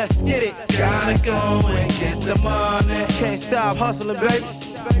 Let's get it. Gotta go and get the money. Can't stop hustling, baby.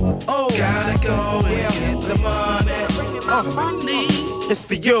 Oh, gotta go and get the money. It's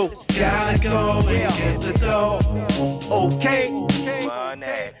for you. Gotta go and get the dough. Okay.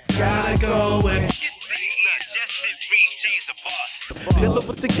 Money. Gotta go and get Dilla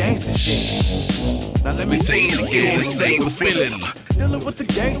with the gangsta shit. Now let me say it again and say we're feeling. Dilla with the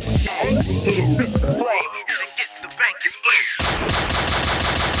gangsta shit. Nigga spit the flame. Get the bank is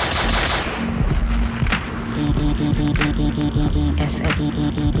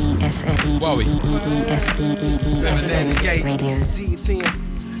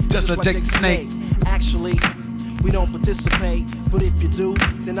Just a Jake Snake. Actually, we don't participate, but if you do,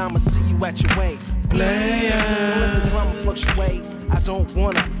 then I'ma see you at your way. Player, don't let the drama fluctuate. I don't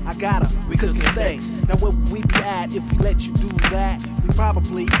wanna, I gotta, we cooking sex. Now where would we be at if we let you do that? We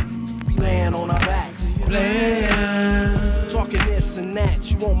probably be laying on our backs. Player, talking this and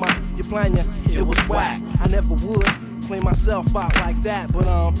that. You want my, your plan, it was whack. I never would play myself out like that, but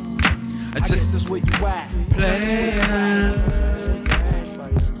I guess that's where you at.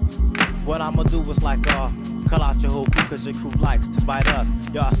 What I'ma do is like call out your whole crew cause your crew likes to bite us.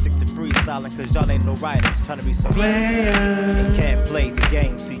 Y'all stick to freestyling cause y'all ain't no writers. Trying to be some and can't play the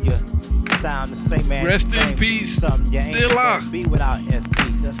game. See you sound the same, man. Rest in peace, something you ain't Dilla. gonna be without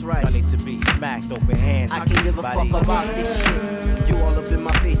SP. That's right. I need to be smacked open hands. I can't give a fuck about this shit. You all up in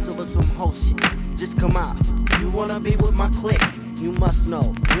my face over some whole shit. Just come out. You wanna be with my clique? You must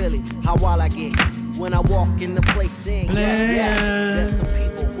know, really, how wild I get when I walk in the place saying yes. There's some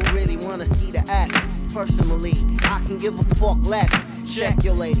people who really wanna see the ass. Personally, I can give a fuck less. Check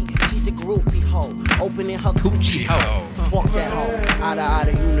your lady, she's a groupie hoe. Opening her coochie hoe. Fuck that hoe, out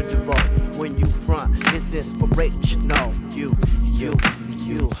of unidivo. When you front, it's inspirational. You. Yo,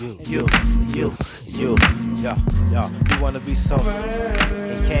 you wanna be something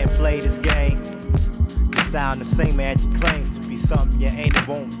and can't play this game. You sound the same as you claim to be something you ain't and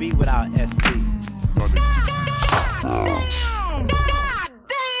won't be without SP.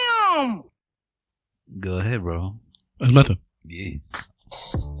 Damn! Go ahead, bro. What's the matter? Yes.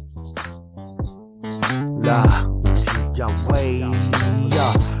 La, young way,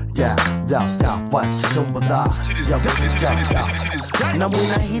 yeah, what you doing with that? Now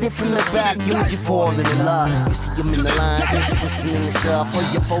when I hit it from the back, you falling in love. You see him in the lines, just for seeing the shot for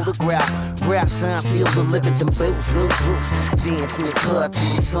your photograph. Rap time, feel the living, them boots. Dance in the club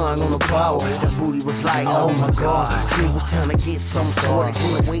till the sun on the power. That booty was like, oh my god. She was trying to get some sort. She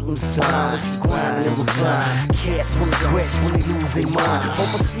was waiting to spine, when she grinding, it was fine. Cats wanna scratch when they lose their mind.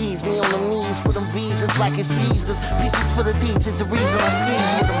 Overseas, we on the knees for them visas like it's Jesus. Pieces for the D's is the reason I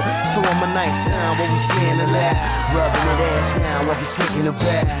squeeze with them. So I'm a nice time when we sharing the laugh. Rubbing that ass down while we taking a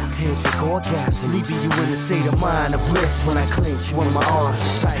bath. Tantric orgasm, leaving you in a state of mind of bliss. When I clench one of my arms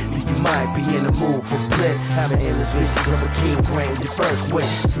so tightly, you might be in the mood for bliss. Having endless wishes of a king brain, the first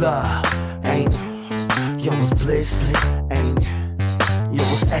wish. Love, ain't it? Yo, it's bliss, ain't it? Yo,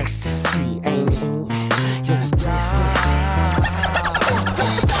 it's ecstasy, ain't it? Yo, it's bliss.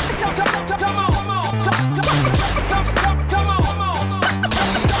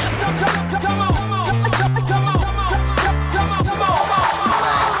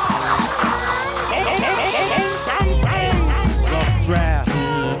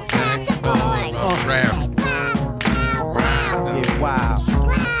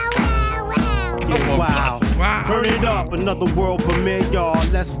 Turn it up, another world premiere, y'all.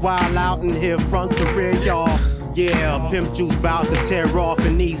 Let's wild out in here, front the rear, y'all. Yeah, pimp juice bout to tear off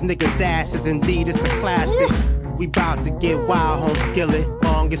in these niggas' asses. Indeed, it's the classic. We bout to get wild, home skillet.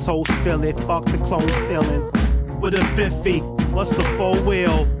 Longest whole spill it, fuck the clone stealing. With a 50, what's a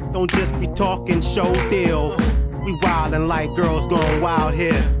 4-wheel? Don't just be talking, show deal. We wildin' like girls going wild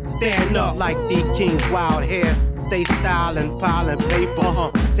here. Stand up like D King's wild hair. Stay stylin', piling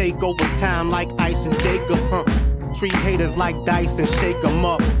paper, Take over time like Ice and Jacob, Treat haters like dice and shake 'em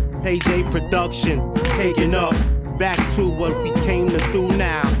up. Page 8 production, taking up. Back to what we came to do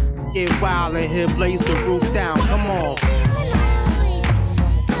now. Get wild in here, blaze the roof down. Come on.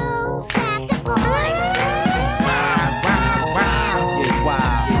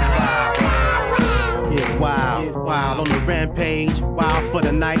 Get wild on the rampage, wild for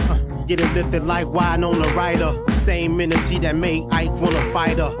the night. Get it lifted like wine on the rider. Same energy that made Ike wanna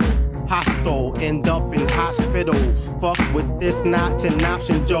fight her. Hostile, end up in hospital. Fuck with this, not an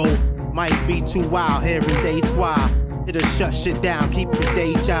option, Joe. Might be too wild here in day 12. It'll shut shit down, keep your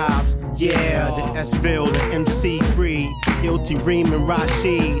day jobs. Yeah, the S-Ville, the MC breed. Guilty Reem and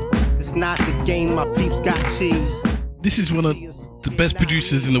Rashid. It's not the game, my peeps got cheese. This is one of the best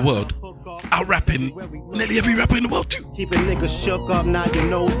producers in the world. Out rapping nearly every rapper in the world too. Keep a nigga shook up, now you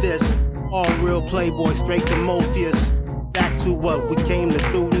know this. All real playboy, straight to Morpheus. Back to what we came to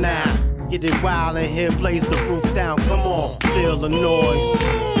do now. Get it wild in here, blaze the roof down. Come on, feel the noise.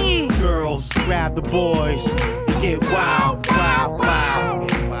 Girls, grab the boys. And get wild, wild, wild.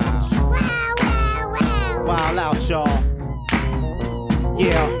 Get wild. Wild out, y'all.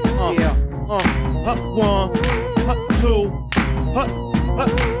 Yeah, yeah. Hut 1, hut 2, hut.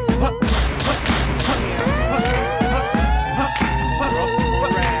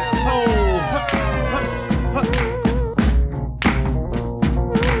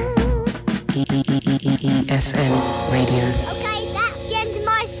 ESN Radio. Okay, that's the end of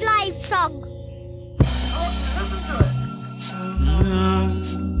my slave song.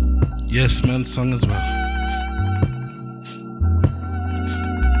 Yes, man, song as well.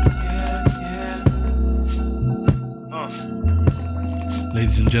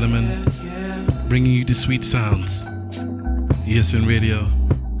 Ladies and gentlemen, bringing you the sweet sounds. ESN Radio,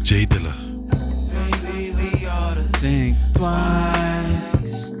 J Dilla. Maybe we ought to think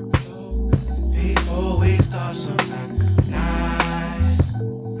twice before we start something nice.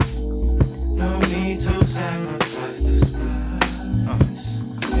 No need to sacrifice the spice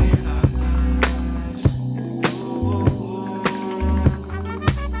in our lives. Ooh,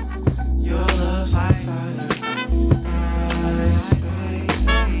 your love's like fire, ice,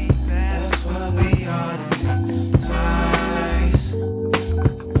 baby. That's what we ought to think twice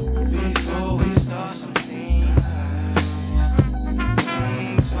before we start something nice.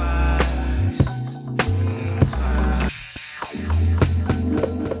 Think twice, think twice.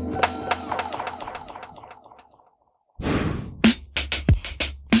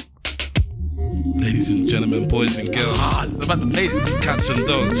 Ladies and gentlemen, boys and girls, I'm about to play this. cats and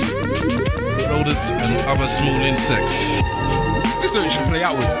dogs, rodents and other small insects. This is what you should play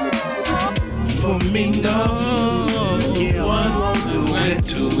out with. For me, no. Yeah, one won't do it,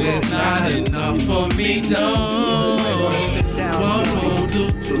 two is not enough. For me, no. One won't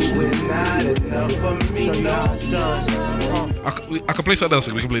do, two is not enough. For me, no. I can play something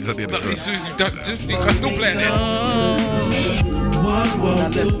else. We can play this at the end. of the show. You can still play it. Now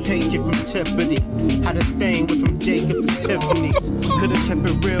let's take it from Tiffany. How this thing went from Jacob to Tiffany's. Could've kept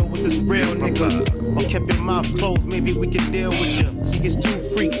it real with this real nigga, or kept your mouth closed, maybe we could deal with you. She gets two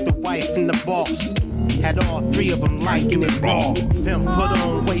freaks, the wife and the boss. Had all three of them liking it raw. Pimp put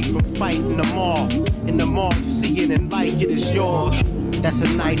on weight from fighting them all. In the mall, you see it and like it, it's yours. That's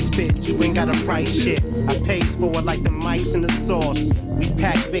a nice fit, you ain't gotta price shit. I pays for it like the mics and the sauce. We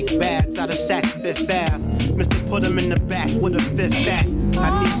pack big bags out of Saks Fifth Ave. Mr. Put them in the back with a fifth back.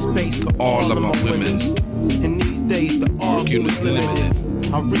 I need space for all of my women's. In these days, the argument is limited.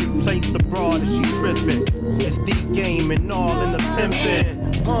 I replace the broad if she trippin'. It's the game and all in the pimpin'.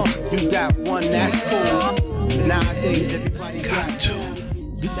 You got one, that's cool. Nowadays, everybody got two.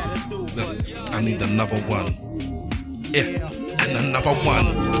 I need another one. Yeah, and another one.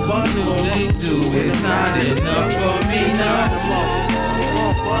 One more two is not enough for me now.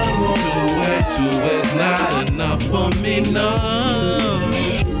 One more two is not enough for me now.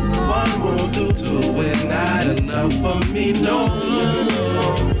 One more two is not enough for me no.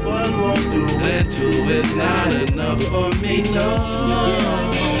 One more two is not enough for me no.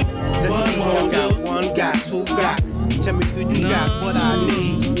 Let's see, I got one, got two, got. Tell me, do you got what I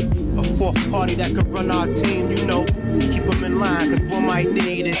need? A fourth party that could run our team, you know. Keep them in line, cause one might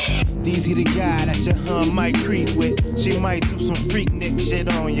need it. These he the guy that your hun might creep with. She might do some freak nick shit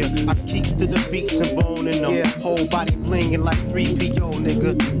on you. I keep to the beats and boning them. Yeah, whole body blinging like 3PO,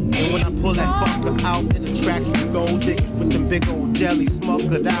 nigga. And when I pull that fucker out, it attracts the gold diggers with them big old jelly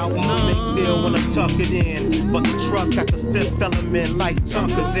smokered out. Big deal when I tuck it in. But the truck got the fifth element like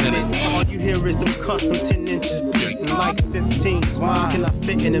Tuckers in it. All you hear is them custom 10 inches beating like 15s. Why can I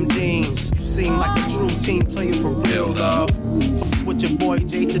fit in them jeans? You seem like a true team player for real, love. Fuck with your boy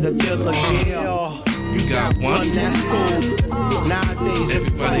J to the Dilla, yeah. You got one, that's cool. Nowadays,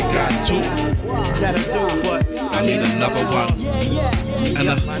 everybody got two. That'll do, but I need another one. And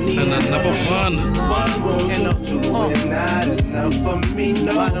another one. And a two is not enough for me,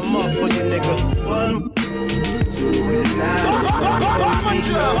 no. Line them up for you, nigga. One, two is not enough for me,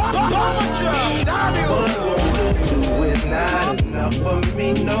 no. One, two is not enough for me,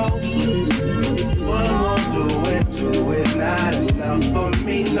 no. One more two and two is not enough for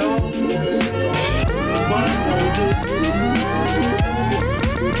me, no. One more two.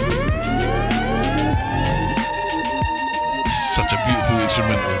 Such a beautiful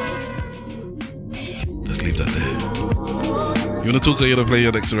instrumental. Let's leave that there. You wanna talk or you wanna play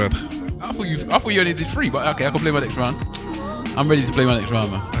your next round? I thought you only did 3, but okay, I can play my next round. I'm ready to play my next round,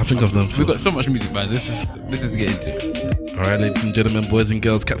 man. I think I've done. We've got so much music, man. This is to get into. Alright, ladies and gentlemen, boys and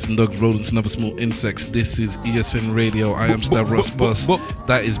girls, cats and dogs, rodents and other small insects. This is ESN Radio. I am Stavros Bus.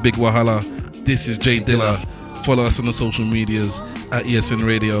 That is Big Wahala. This is J Dilla. Follow us on the social medias at ESN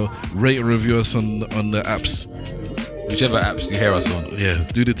Radio. Rate and review us on the apps. Whichever apps you hear us on. Yeah,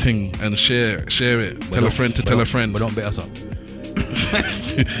 do the thing and share it. Tell a friend to tell a friend. But don't bet us up.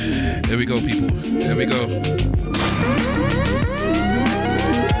 Here we go, people. Here we go.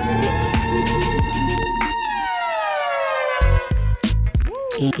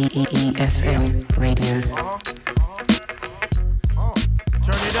 ESN Radio.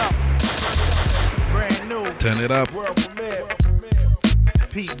 Turn it up. Brand new. Turn it up. World premiere.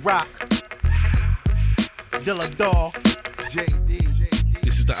 Pete Rock. Dilla Dog. JD.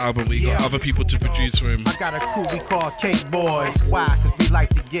 This is the album we got other people to produce for him. I got a crew we call Cake Boys. Why? Cause we like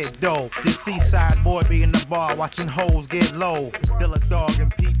to get dough. This seaside boy be in the bar watching hoes get low. Dilla Dog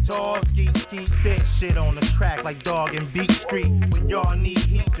and Pete Tall, skeet, spit shit on the track like Dog and Beat Street. When y'all need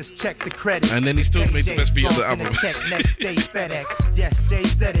heat, just check the credits. And then he still made the best beat of the album. Check next day FedEx. Yes, Jay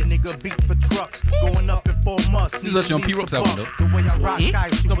said it, nigga, beats for trucks. Going up in 4 months. This is actually on P-Rock's album, though. The way I rock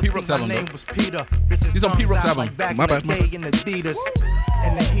guys, It's on P-Rock's album, my name though. was Peter. He's on P-Rock's album. Like My back bad. in the day in Adidas.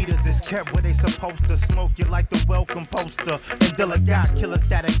 And the heaters is kept where they supposed to. Smoke you like the welcome poster. And Dilla got killers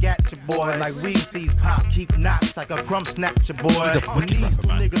that'll get your boy. Like weed seeds pop, keep knots like a crumb snatcher boy. When these two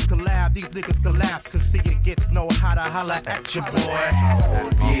niggas collab, these niggas collapse and see it gets no hotter, holla at your boy.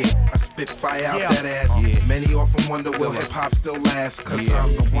 Yeah, I spit fire out that ass. Yeah. Many often wonder will hip hop still last. Cause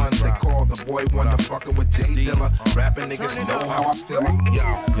I'm the one they call the boy wonder. Fucking with J Dilla. Rapping niggas know how I feel.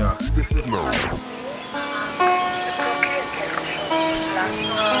 Yo, this is no.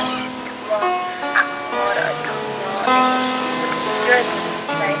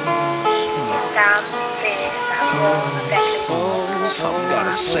 Something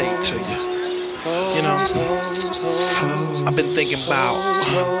gotta say to you. You know, I've been thinking about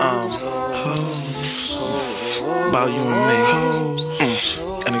you and me.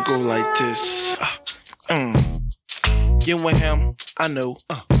 And it go like this. You and him, I know,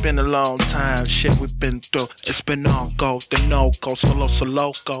 been a long time, shit we've been through. It's been on go, the no go, solo,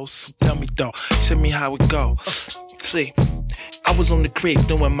 go. So tell me though, send me how it go. See, I was on the creep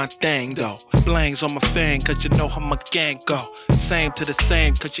doing my thing though. Blangs on my thing, cause you know how my gang go. Same to the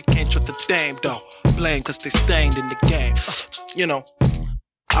same, cause you can't trust the dame though. Blame cause they stained in the game. You know,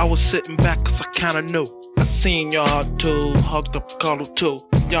 I was sitting back cause I kinda knew. I seen y'all too, hugged up Carlo too.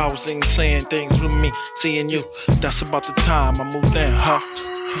 Y'all was in saying things with me, seeing you. That's about the time I moved in, huh?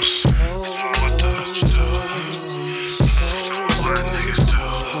 What the niggas do?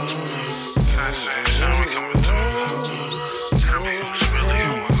 Tell me who's really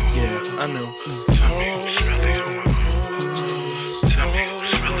on my crew. Yeah, I know. Tell me who's really on my crew. Tell me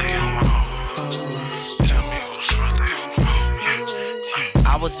who's really on my crew. Tell me who's really on my crew.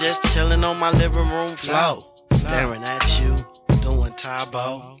 I was just chilling on my living room floor, staring at you, doing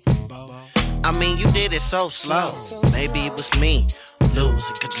Taebo. I mean, you did it so slow. Maybe it was me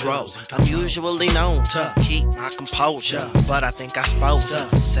losing control. I'm usually known to keep my composure, but I think I'm supposed to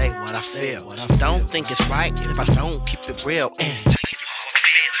say what I feel. Don't think it's right if I don't keep it real. And take it how I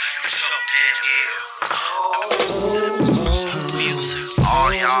feel. So damn.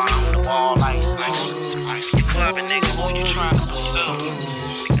 All y'all on the wall like you clubbing niggas, who you trying to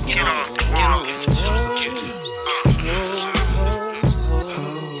get on.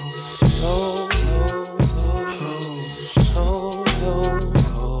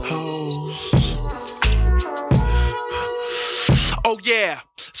 Oh yeah,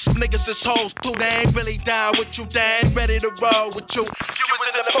 some niggas is hoes too, they ain't really down with you, they ain't ready to roll with you. You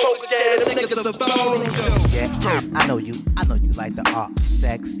was in the poker, yeah, them niggas are phone you. Yeah, I know you like the art of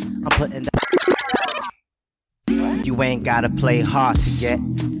sex. I'm putting the you ain't gotta play hard to get.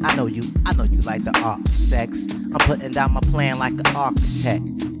 I know you like the art of sex. I'm putting down my plan like an architect.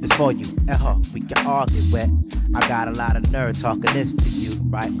 It's for you and her, we can all get wet. I got a lot of nerve talking this to you,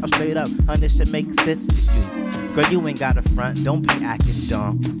 right? I'm straight up, this should make sense to you. Girl, you ain't got a front, don't be acting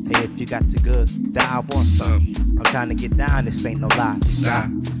dumb. Hey, if you got the good, then I want some. I'm trying to get down, this ain't no lie.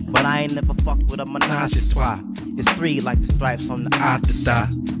 But I ain't never fucked with a menage a trois. It's 3 like the stripes on the Adidas.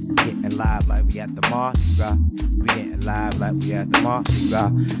 Getting live like we at the Mardi Gras. We getting live like we at the Mardi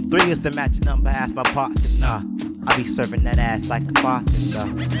Gras. 3 is the matching number, ask my partner. Nah, I be serving that ass like a bartender.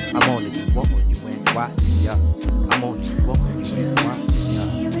 I'm on it, what when you ain't watching, yeah. I'm on it, what when you ain't watching, yeah.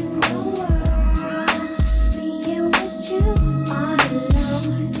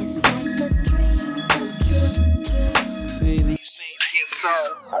 See, these things get so.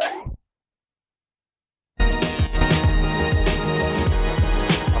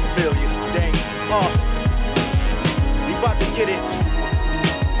 I feel you, dang. We about to get it.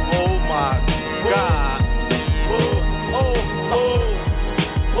 Oh my God.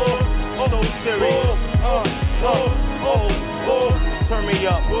 So serious. Turn me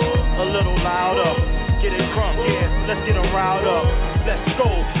up a little louder. Get it crunk, yeah, let's get them riled up. Let's go,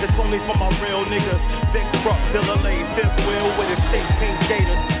 it's only for my real niggas. Big truck, Dilla lay, fifth wheel with his state pink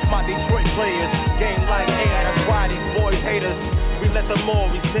gators. My Detroit players, game like air, that's why these boys hate us. We let the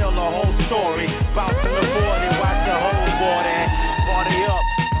Morris tell the whole story. Bouncing the 40, watch your whole board and party up.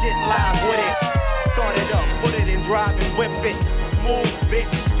 Get live with it, start it up, put it in drive and whip it. Move,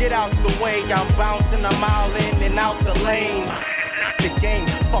 bitch, get out the way. I'm bouncing a mile in and out the lane. The game,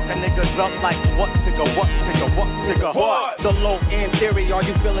 fucking niggas up like what to go. What? The low end theory, all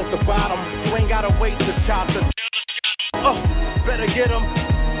you feel is the bottom. You ain't gotta wait to chop the better get him.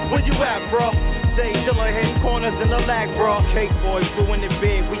 Where you at, bro? Jay Dilla hitting corners in the lag, bro. Cake boys doing it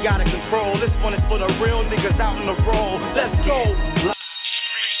big, we gotta control. This one is for the real niggas out in the road. Let's go.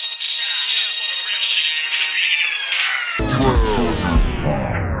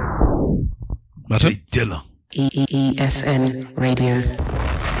 Jay Dilla. ESN Radio.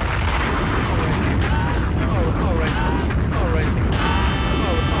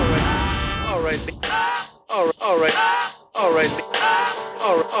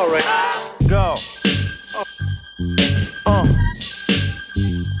 All right. Go.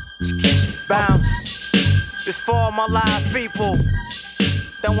 Bounce. This for all my live people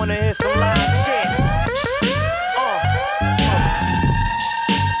that wanna hear some live shit.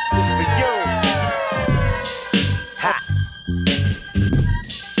 This for you. Ha.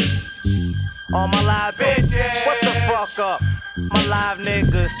 All my live bitches. What the fuck up? My live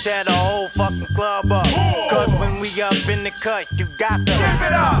niggas tear the whole fucking club up. Cause when we up in the cut, you got to give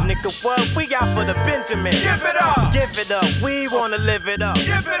it up. Nigga, what we got for the Benjamin? Give it up. Give it up. We wanna live it up.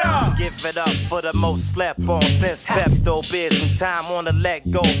 Give it up. Give it up for the most slept on since Pepto Biz and time on the let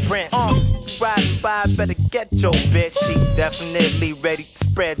go Prince. Riding by, better get your bitch. She definitely ready to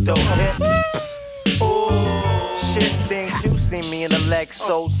spread those hips. Ooh, shit things. You see me in the leg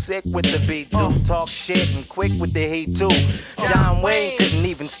so sick with the beat. Do talk shit and quick with the heat too. John Wayne couldn't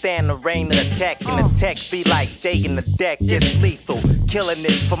even stand the rain of the tech. And the tech be like Jay in the deck. It's lethal, killing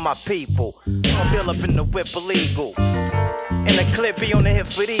it for my people. Still up in the whip illegal. And the clip be on the hip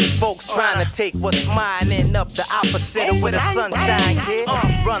for these folks trying to take what's mine and up the opposite of where the sunshine, kid.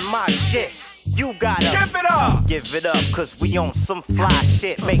 Run my shit. You gotta give it up. Give it up, cause we on some fly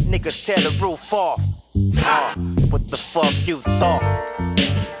shit. Make niggas tear the roof off. What the fuck you thought?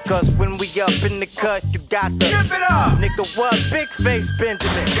 Cause when we up in the cut, you got to give it up. Nigga, what? Big face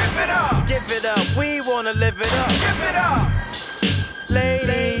Benjamin. Give it up. Give it up. We wanna live it up. Give it up.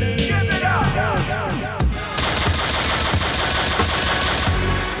 Ladies. Give it up.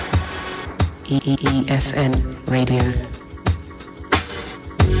 ESN Radio.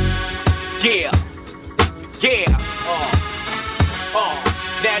 Yeah.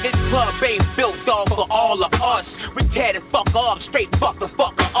 Now this club ain't built dog for all of us. We tear the fuck up, straight fuck the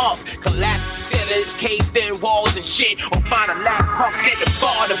fucker up. Collapse the ceilings, caved in walls and shit. Or find a last punk at the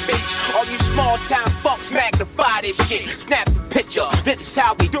bar to bitch. All you small time fucks magnify this shit. Snap the picture, this is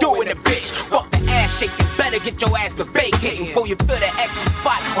how we doing it, bitch. Fuck the ass shaking, better get your ass to vacating before you fill the extra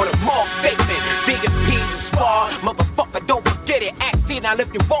spot on a mark statement. DMP the squad, motherfucker, don't forget it. Act now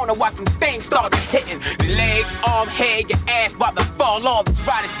if you wanna watch some things start hitting. The legs, arm, head, your ass about to fall off. This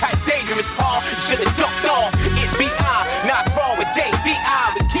ride is type dangerous, Paul. You should've jumped off. It's B.I., not wrong with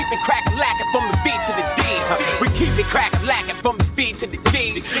J.D.I. We keep it crackin' lackin' from the B to the D. We keep it crackin' lackin' from the B to the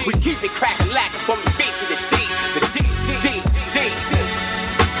D. We keep it crackin' lackin' from the B to the D. The D.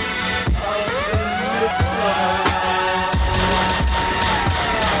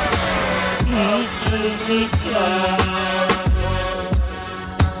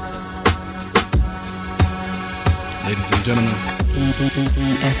 Ladies and gentlemen,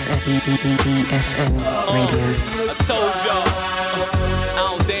 ESN Radio. I told y'all, I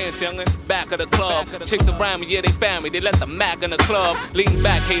don't dance, youngin'. Back of the club, chicks around me, yeah, they family. They let the Mac in the club. Lean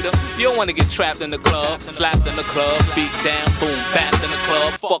back, hater. You don't wanna get trapped in the club, slapped in the club, beat down, boom, back in the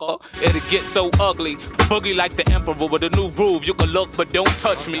club. Fucker, it'll get so ugly. Boogie like the emperor with a new groove. You can look, but don't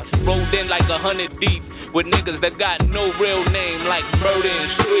touch me. Rolled in like 100 deep with niggas that got no real name, like Murder and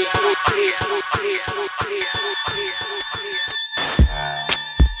Street.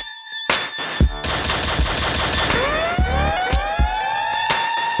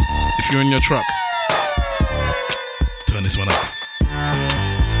 if you're in your truck, turn this one up.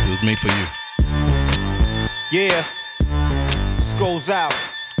 It was made for you. Yeah, this goes out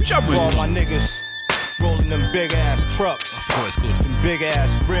to all my niggas rolling them big ass trucks, them big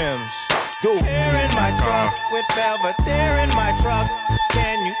ass rims. Dude, here in my truck with velvet, there in my truck.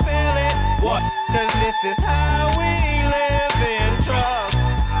 Can you feel it? What? Cause this is how we live in trust.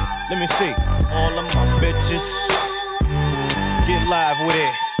 Let me see, all of my bitches, get live with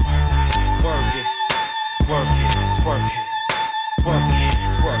it. Work it, work it, twerk it, work it,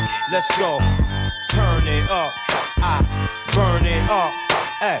 twerk it. Let's go, turn it up, I burn it up.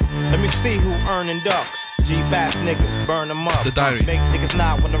 Hey, let me see who earning ducks. Cheap ass niggas, burn them up. The diary. Make niggas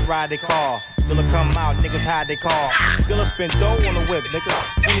not wanna ride they car. Dilla come out, niggas hide they car. Dilla spend dough on the whip, nigga.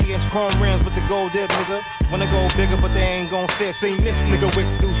 20-inch chrome rims with the gold dip, nigga. Wanna go bigger, but they ain't gon' fit. Seen this nigga with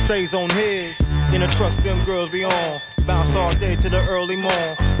loose trays on his. In the trucks, them girls be on. Bounce all day to the early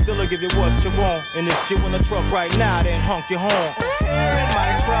morn. Dilla give you what you want. And if you in the truck right now, then honk your horn. Here in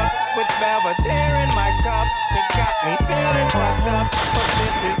my truck with Belvedere in my cup. It got me feeling fucked up. But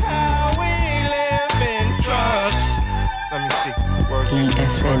this is how we live in trust. Let me see.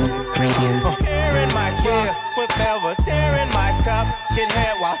 ESN Radio. Here in my truck with Belvedere in my cup. Get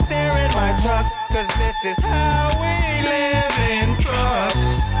head while staring my truck. Cause this is how we live in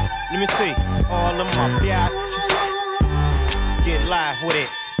trust. Let me see. All of my biatches. Get live with it.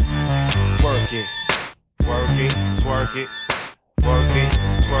 Work it. Work it. Twerk it. Work it.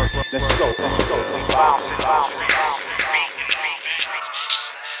 Twerk it. Let's go. Let's go. We bouncing.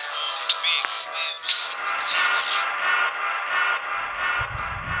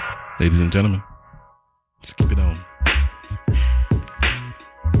 Ladies and gentlemen, just keep it on.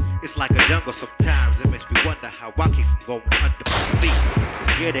 It's like a jungle sometimes. It makes me wonder how I keep from going under my seat to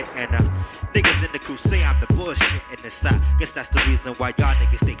get it. And niggas in the crew say I'm the bullshit in this side. Guess that's the reason why y'all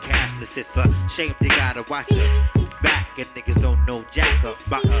niggas stay cashless. It's a shame they gotta watch your back and niggas don't know jack up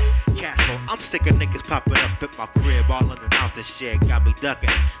about cash flow. I'm sick of niggas popping up at my crib all unannounced and shit. Got me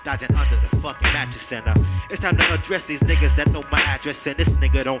ducking, dodging under the fucking mattress. And it's time to address these niggas that know my address. And this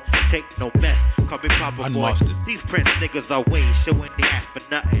nigga don't take no mess. Call me Papa Boy. These Prince niggas are way showing they ass for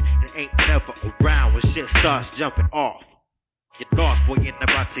nothing. And ain't never around when shit starts jumping off. Get lost, boy, you're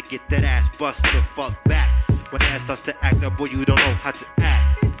about to get that ass bust the fuck back. When the ass starts to act up, boy, you don't know how to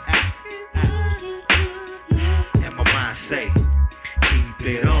act. And my mind say, keep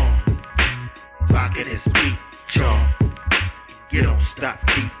it on. Rockin' this beat, charm. You don't stop,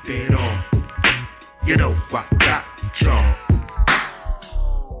 keep it on. You know I got charm.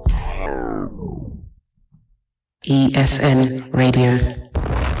 ESN Radio.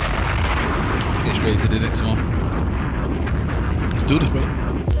 Let's get straight to the next one. Let's do this, brother.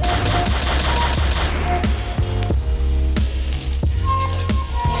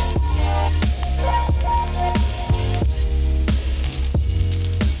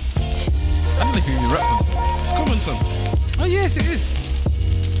 I don't know if you even rap something. It's common, son. Oh, yes, it is.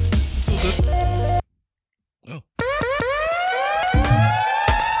 It's all good. Oh.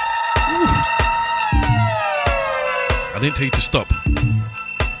 I didn't tell you to stop.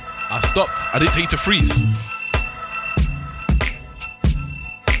 I stopped. I didn't tell you to freeze.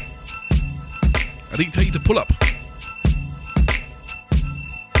 I didn't tell you to pull up.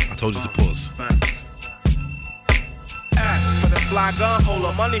 I told you to pause. For the fly gun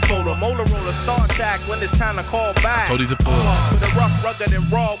holder, money folder, motor roller, star attack when it's time to call back. I told you to pause. For the rough, rugged,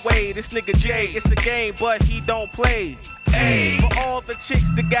 and raw way, this nigga Jay, it's a game, but he don't play. Ay. For all the chicks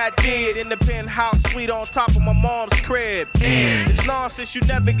that got dead in the penthouse suite on top of my mom's crib. It's nonsense you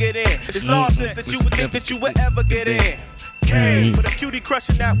never get in. It's nonsense that you would think that you would ever get in. K. For the cutie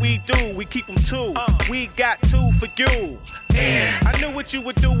crushing that we do, we keep them two. We got two for you. I knew what you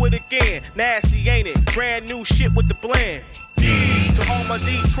would do it again. Nasty, ain't it? Brand new shit with the blend. To all my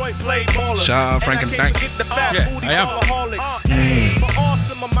Detroit play ballers. Sean Frankendank. Get the fat booty I am. alcoholics. For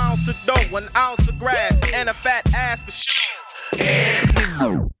awesome amounts of dough, an ounce of grass, and a fat ass for sure. Yeah,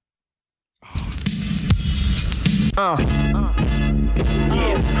 come on.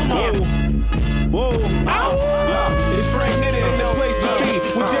 Whoa. Yeah, it's Frank Nitty in the place to be.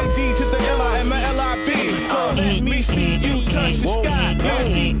 With JD to the L.I. and my L.I.B. So let me see you touch the sky. Let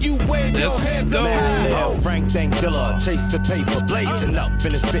me see you wave your hands up high. Frank Dank Dilla, chase the paper, blazing up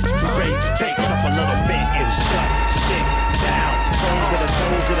in this bitch. We raise the stakes up a little bit and shut shit down. Toes to the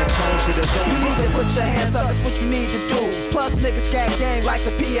toes to the toes to the toes. You need to put your hands up, that's what you need to do. Plus niggas got game like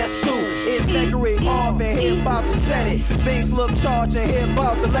the PS2. It's Gregory Marvin, he about to set it. Things look charged and he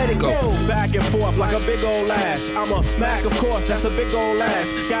about to let it go. Back and forth like a big old ass. I'm a Mac, of course, that's a big old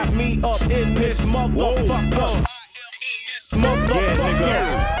ass. Got me up in this motherfucker.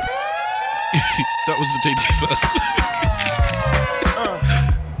 Motherfucker. That was the JD first.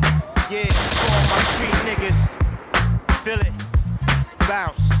 Yeah, all my street niggas. Feel it.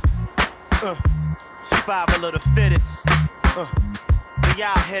 Bounce. Survival of the fittest. We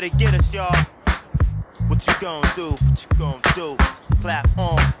out here to get us, y'all. What you gonna do? What you gonna do? Clap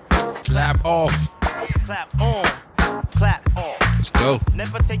on. Clap off. Clap on. Clap off. Let's go.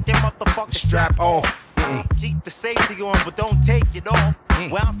 Never take your motherfucking strap off. Keep the safety on, but don't take it off.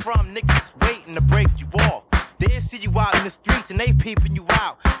 Where I'm from, niggas waiting to break you off. They see you out in the streets and they peeping you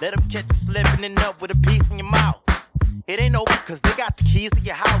out. Let them catch you slipping and up with a piece in your mouth. It ain't open cause they got the keys to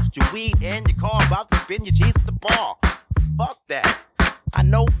your house, your weed, and your car. About to spin your jeans at the bar. Fuck that. I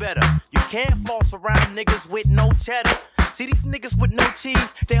know better. You can't floss around niggas with no cheddar. See these niggas with no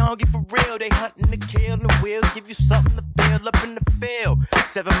cheese, they hungry for real. They hunting to kill and will give you something to feel up in the field.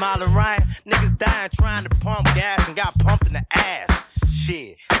 7 Mile and Ryan, niggas dying trying to pump gas and got pumped in the ass.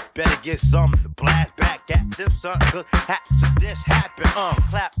 Shit, better get something to blast back at them something. Cause this happen. Clap on,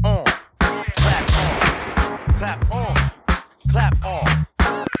 clap on, clap on, clap on.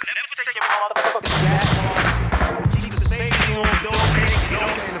 Never take your motherfucking jack on. Keep the safety on, don't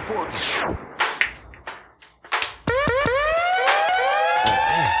in the fortress.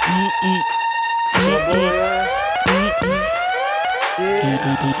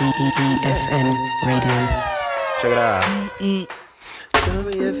 ESN Radio. Check it out. Tell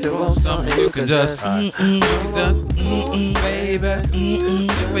me if you want something, you can just baby.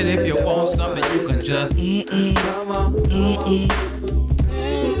 Tell me if you want something, you can just come on. Tell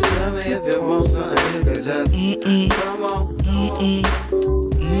me if you want something, you can just come on. Tell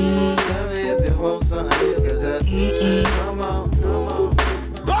me if you want something, you can just come on.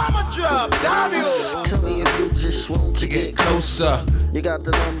 Bomber drop, damn you. Tell me if you just want to get closer. You got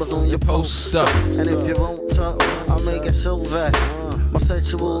the numbers on your poster. And if you won't talk, I'll make it so that my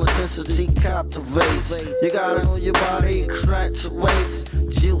sexual intensity captivates. You gotta know your body, crack to waist.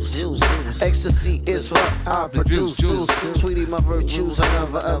 Juice, ecstasy is what I produce. Sweetie, my virtues I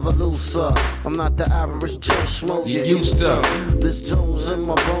never ever lose. I'm not the average Joe smoke. You used to. This Jones in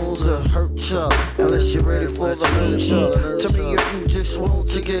my bones will hurt ya unless you're ready for the nurture. Tell me if you just want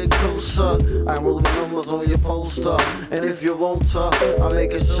to get closer. I roll my numbers on your poster. And if you won't talk, I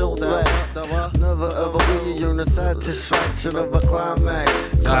make it show that never ever will you yearn the satisfaction of a climax.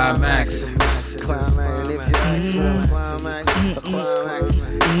 Climax. And if you ask for a climax, come on,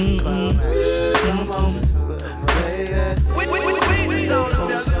 baby.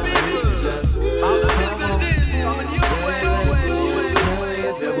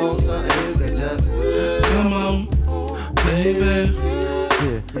 Come on, baby.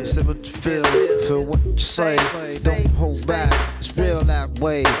 Yeah, say what you feel what you say. Don't hold back, it's real that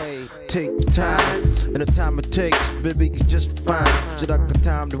way. Take your time, and the time it takes, baby, it's just fine. Shit, I got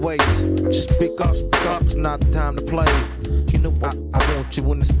time to waste. Just speak up, it's not the time to play. You know I want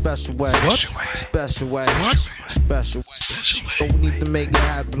you in a special way. Special way. But we need to make it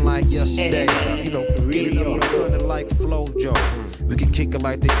happen like yesterday. You know, get it up and running like Flojo. We can kick it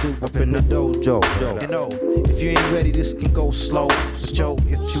like they do up in the dojo. You know, if you ain't ready, this can go slow. But yo,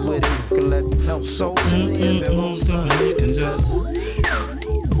 if you with it, you can let me know. So, if it won't start, you can just.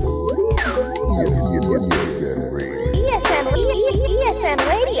 ESN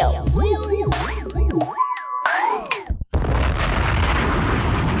Radio.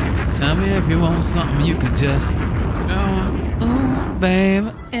 Tell me if you want something, you can just go on, ooh,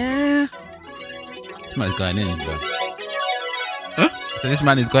 baby, yeah. This man's going in, bro. Huh? So this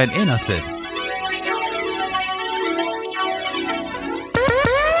man is going in, I said.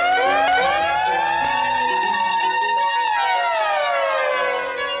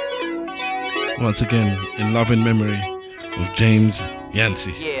 Once again, in loving memory of James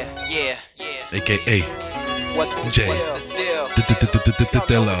Yancey, aka Jay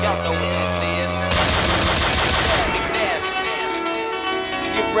Dilla.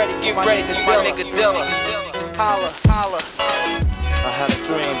 Get ready for my nigga Dilla. Holla. I had a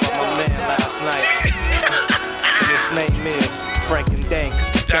dream about my man last night. His name is Frank and Dank.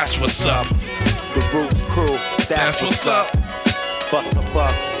 That's what's up. The Roots Crew. That's what's up. Bust a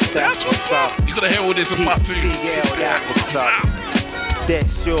bus. That's what's up. You gotta hear all this in part 2. That's what's up.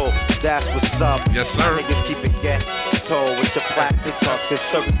 That's you. That's what's up. Yes, sir. My niggas keep it ghetto with your plastic cups. It's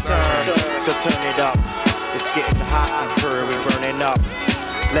the return. So turn it up. It's getting hot and hurry burning up.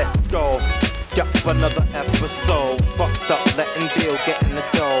 Let's go. Yup, another episode. Fucked up, letting deal, getting the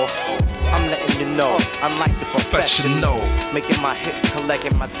dough. I'm letting you know, I'm like the professional. Making my hits,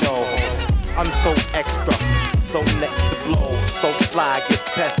 collecting my dough. I'm so extra, so next to blow. So fly, get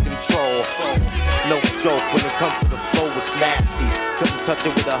pest control. No joke, when it comes to the flow, it's nasty. Couldn't touch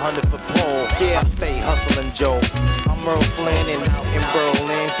it with a 100-foot pole. Yeah, I stay hustling, Joe. I'm Earl Flynn and out in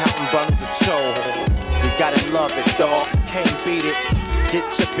Berlin, counting bundles of show. You gotta love it, dawg. Can't beat it. Get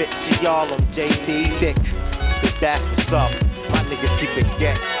your bitch, she all on JD Dick. Cause that's what's up. My niggas keep it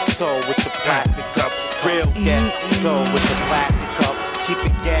ghetto with the plastic cups. Real ghetto with the plastic cups. Keep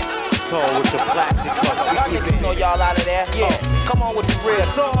it ghetto with the plastic cups. We keep it. Know y'all out of there? Yeah. Come on with the real.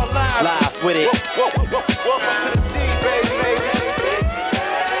 It's all live. Live with it. Welcome to the D, baby.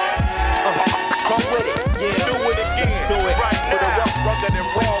 Come with it. Yeah. Do it again. Do it. Right. With a rough, rugged, and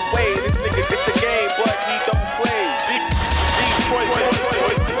wrong way. This nigga gets the game, but he don't play.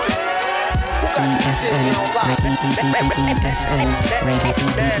 ESN Radio.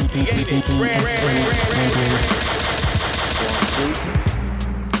 ESN Radio.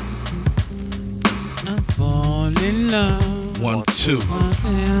 I'm falling in love. 1, 2.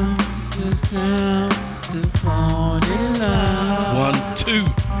 To fall in love. 1, 2.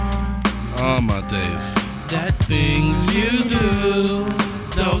 Oh my days. That things you do,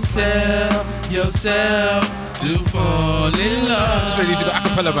 don't sell yourself to fall in love. That's where you should go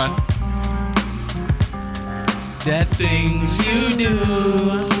acapella, man. That things you do.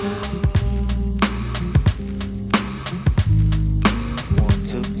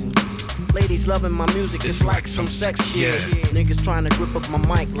 Ladies loving my music, it's like some sex shit. Niggas trying to grip up my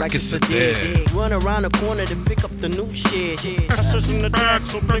mic like it's a dig. Run around the corner to pick up the new shit. Pressures in the dark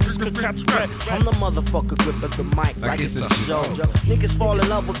so niggas can catch red. I'm the motherfucker grip up the mic like it's a show. Niggas fall in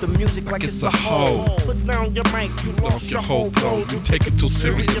love with the music like it's a hoe. Put down your mic, you lost your whole flow. You take it too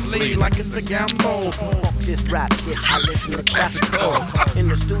seriously like it's a gamble. Fuck this rap shit, I listen to classical. In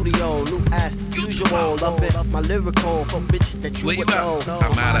the studio, new as usual. Love it, my lyrical for bitches that you would know.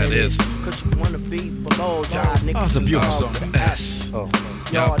 I'm out of this. Cause you wanna be below, y'all niggas. That's a beautiful song. The S.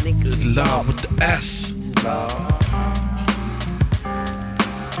 Y'all niggas love with the S.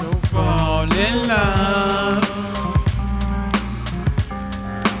 Don't fall in love.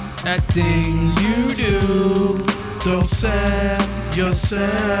 That things you do, don't sell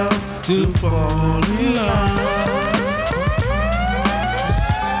yourself to fall in love.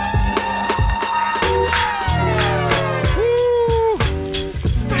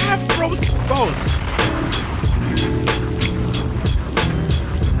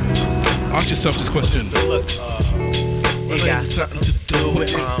 Ask yourself this question. It got something to do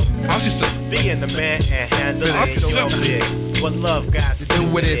with ask yourself. Being the man and handling your shit. What love got to do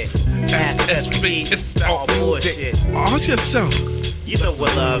with it? SSB, it's all bullshit. Ask yourself. You know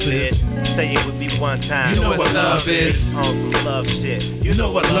what love is. Say it with me one time. You know what love is. On some love shit. You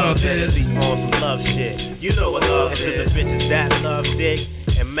know what love is. On some love shit. You know what love is. And to the bitches that love dick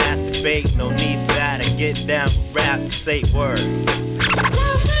and masturbate, no need for that. And get down, rap, and say word.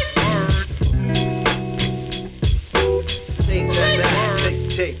 Take that back.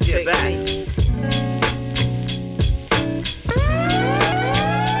 Take that back.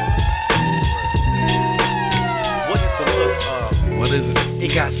 What is it?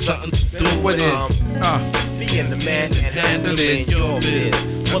 It got something to do with it. Being the man and handling your biz.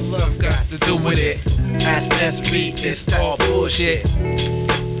 What love got to do with it? Ask SB, it's all bullshit.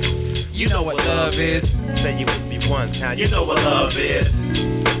 You know what love is. Say you with me one time. You know what love is.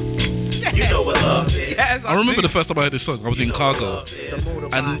 You know what love is. Yes, I remember the first time I heard this song. I was in cargo,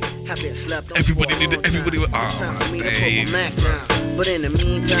 and everybody did it. Everybody went, Dave. But in the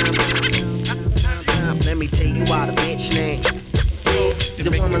meantime, let me tell you why the bitch name. The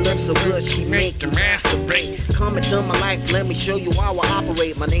woman looks so good, she make you masturbate. Come into my life, let me show you how I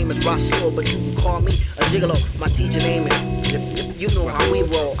operate. My name is Rasul, but you can call me a gigolo. My teacher name is, you know how we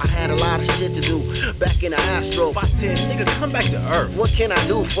roll. I had a lot of shit to do back in the Astro. By 10, nigga, come back to earth. What can I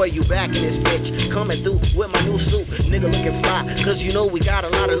do for you back in this bitch? Coming through with my new suit, nigga looking fly. Cause you know we got a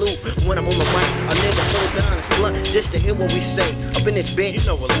lot of loot. When I'm on the mic, a nigga throw down his blunt just to hear what we say up in this bitch. You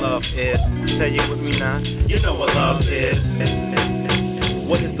know what love is. Say it with me now. You know what love is.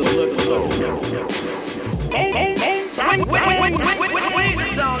 What is the look of love?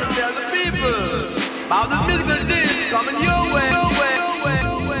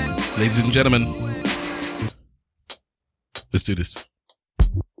 Ladies and gentlemen, let's do this.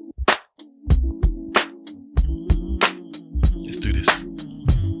 Let's do this.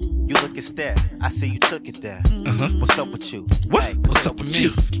 You look at that, I see you took it there. What's up with you? What? Hey, What's up with you?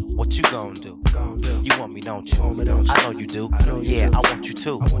 What you gonna do? You want me, don't you? I know you do. Yeah, I want you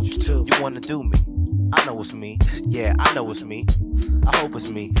too. You wanna do me? I know it's me. Yeah, I know it's me. I hope it's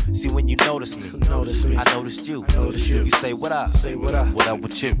me. See, when you notice me, I noticed you. You say what up? What up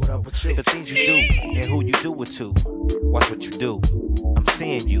with you? The things you do and who you do it to. Watch what you do. I'm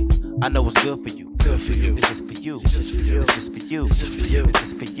seeing you. I know it's good for you. It's just for you. It's just for you. It's just for you. It's just for you. It's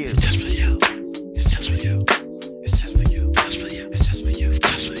just for you. It's just for you. It's just for you. It's just for you. It's just for you. It's just for you. It's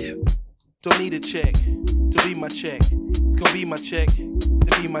just for you. Don't need a check to be my check. It's gonna be my check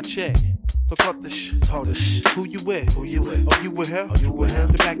to be my check. Don't talk this shit. Who you with? Oh, you with her?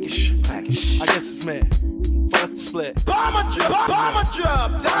 The package. I guess it's mad for us to split. Bomber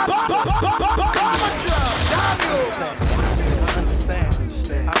drop.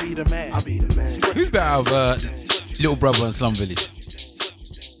 Understand. I'll be the man. Who's better out of Little Brother and Slum Village?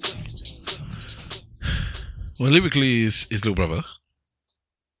 Well, lyrically is Little Brother.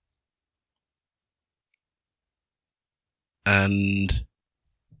 And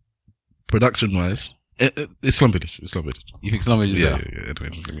production-wise, It's slum village. It's slum village. You think slum village? Yeah.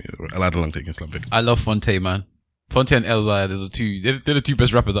 Anyway, I like the long taking slum village. I love Fonte, man. Fonte and Elzai, they're the two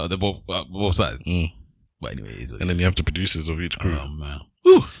best rappers out of both sides. But anyway, and then you have the producers of each crew. Oh man.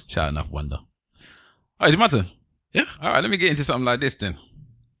 Woo. Shout out Enough Wonder. Alright, it's my turn. Yeah. Alright, let me get into something like this then.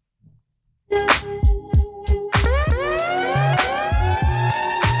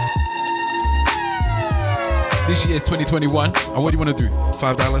 This year is 2021. And what do you want to do?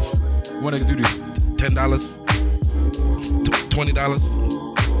 $5. You want to do this? $10.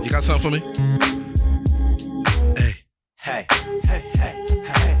 $20. You got something for me? Hey,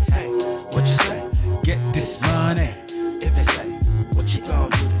 what you say? Get this money. If they say, what you gonna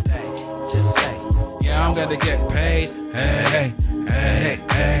do today? Just say, yeah, I'm gonna get paid. Hey.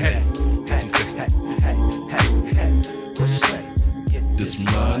 What you say? Get this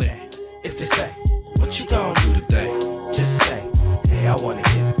money. If they say, what you gonna do today? Just say, hey, I wanna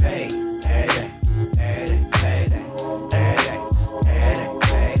get paid.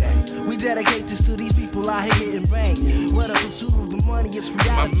 We dedicate this to these people out here getting banged. Where the pursuit of the money is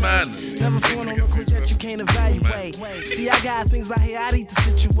reality. Never feel no look that you can't evaluate. See, I got things out here I need to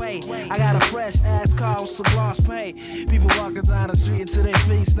situate. I got a fresh ass car with some gloss paint. People walking down the street until they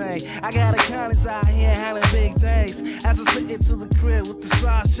feast thing. I got accountants out here handling big things. As I sit into the crib with the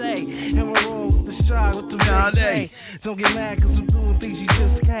sachet. In my room with the shot with the big day. Don't get mad cause I'm doing things you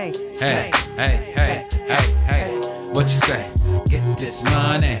just can't. Hey. What you say? Get this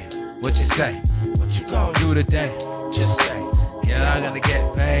money. What you say? What you gonna do today? Just say, yeah, I'm gonna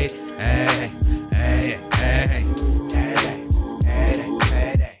get paid. Hey.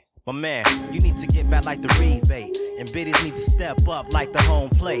 My man, you need to get back like the rebate. And biddies need to step up like the home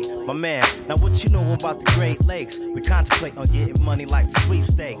plate. My man, now what you know about the Great Lakes? We contemplate on getting money like the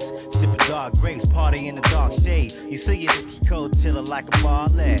sweepstakes. Sipping dark grapes, party in the dark shade. You see it, he cold chillin' like a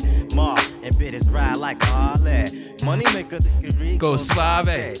ballet. Mar and biddies ride like a Harley. Money maker, the go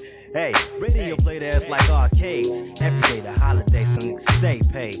suave. Hey, radio play that's like arcades. Every day the holidays, some niggas stay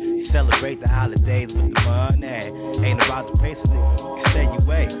paid. You celebrate the holidays with the money. Ain't about the pace, nigga, stay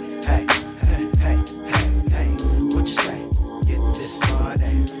away. Hey, what you say? Get this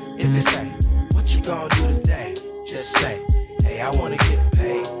money. If they say, what you gonna do today? Just say, hey, I wanna get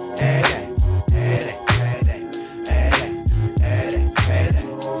paid.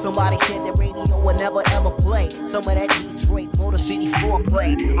 Somebody said the radio would never ever play some of that Detroit Motor City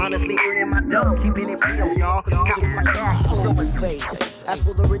foreplay. Honestly, earning my dough, keeping it real, y'all. As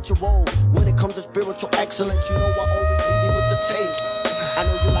for the ritual, when it comes to spiritual excellence, you know I always leave you with the taste. I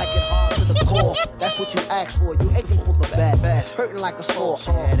know you like it hard to the core. That's what you ask for. You aching for the best, hurting like a sore.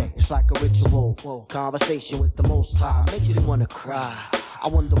 It's like a ritual. Conversation with the Most High makes you wanna cry. I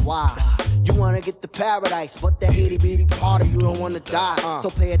wonder why. You wanna get to paradise, but that itty bitty part of you don't wanna die.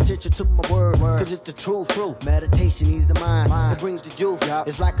 So pay attention to my word, cause it's the truth. Meditation eases the mind, it brings the youth.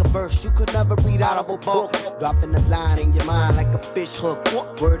 It's like a verse you could never read out of a book. Dropping the line in your mind like a fish hook.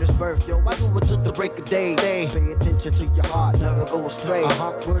 Word is birth, yo, I do it till the break of day. Pay attention to your heart, never go astray.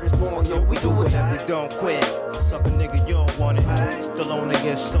 Word is born, yo, we do it and we don't quit. Suck a nigga, you don't want it. Still on to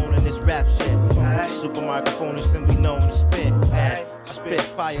get stoned in this rap shit. Super microphone and we known to spit. I spit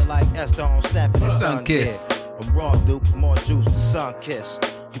fire like Esther on Sanford and Sun Kiss. I'm raw dupe, more juice to sun kiss.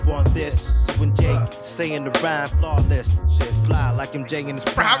 You want this? So when Jay saying the rhyme flawless, shit fly like MJ in his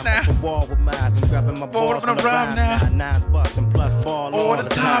prime. Up a wall with mines, I'm grabbing my balls from the rhyme now. Nines busting plus ball all the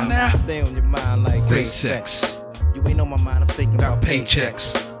time now. Stay on your mind like great sex. You ain't on my mind, I'm thinking about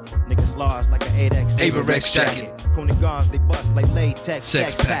paychecks. Niggas large like an 8X Averex jacket. Coney guns, they bust like latex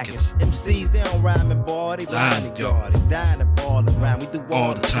sex packets. MCs, they don't rhyme and ball, they line to guard. They dying to ball around, we do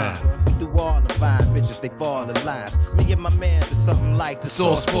all the time. We do all the fine bitches, they fall in lines. Me and my mans is something like the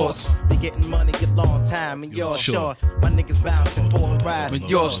Source Sports. We getting money a long time, and you're short. My niggas bouncing for a rise. When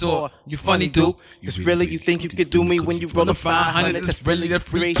you're sore, you funny dude. Cause really you think you could do me when you roll a 500? That's really the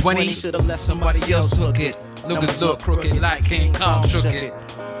 320. Should've let somebody else took it. Niggas look crooked like King Kong shook it.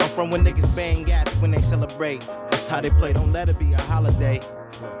 From when niggas bang gats when they celebrate. That's how they play, don't let it be a holiday.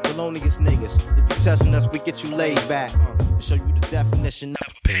 Felonious niggas, if you testing us, we get you laid back. To show you the definition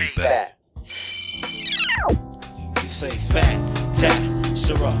of payback. You say fat, tap,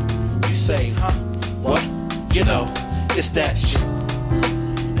 Sarah. You say, huh? What? You know, it's that shit.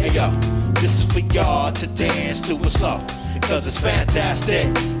 Hey yo, this is for y'all to dance to a slow, because it's fantastic.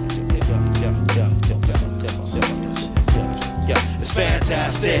 It's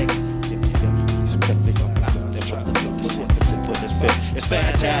fantastic. It's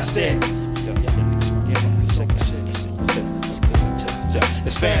fantastic.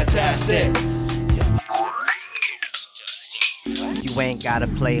 It's fantastic. You ain't gotta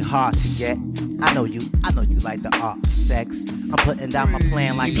play hard to get. I know you like the art of sex. I'm putting down my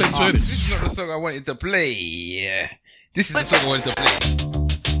plan like an art. This is not the song I wanted to play. This is the song I wanted to play.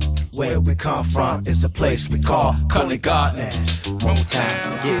 Where we come from is a place we call Cunning Gardens. One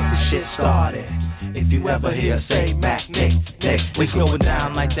time, get the shit started. If you ever hear say Mac, Nick, it's going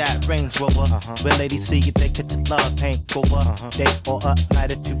down like that Range Rover. When ladies see you, they get to love hangover. Day or a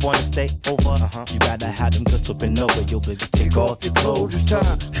night if you wanna stay over. You gotta have them guts up and over. You'll be take off your clothes, it's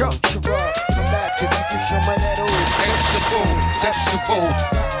time. Shout your rock, come back to you some of that old. That's your bowl.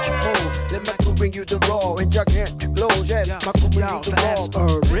 Let Michael bring you the raw and gigantic lows. Yes, Michael bring you the raw.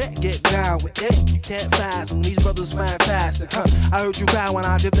 Rick, get down with it. You can't find some. These brothers fantastic, huh? I heard you cry when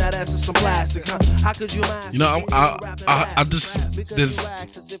I dipped that ass in some plastic, huh? How could you mind? You know, I just there's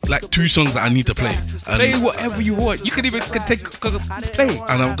like 2 songs that I need to play. Play whatever you want. You can even take play.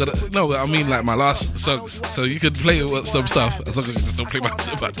 And I'm gonna I mean like my last songs. So you can play some stuff as long as you just don't play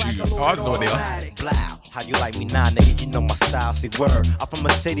about 2. Oh, I know what they are. How you like me now, nigga? You know my style. See word. I'm from a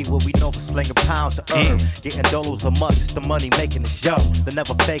city where we know for slinging pounds to earn. Getting dollars a month, it's the money making the show. The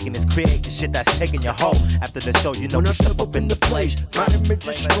never faking is creating shit that's taking your hoe. After the show, you know when I step up in the place, my image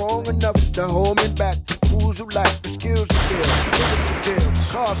is strong enough to hold me back. Fools who like the skills to deal, the deal,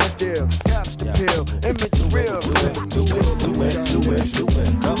 cars to deal, gaps to peel, image is real. Do it.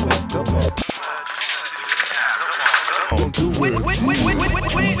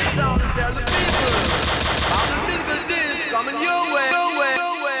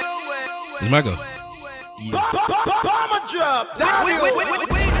 It's Mega. Bomber drop.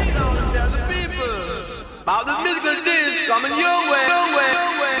 All the musical discs coming your way.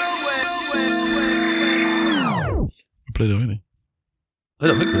 You played it already? I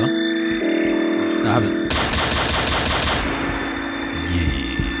don't think so. No, I haven't.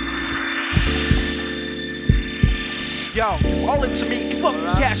 Yo, you owe it to me. Give up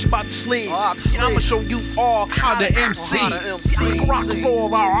the cash about the sleeve. I'ma show you all how to MC. I can rock the floor,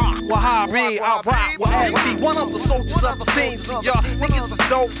 I rock with Harry, I rock with Aggie. One of the soldiers of the team. See y'all niggas are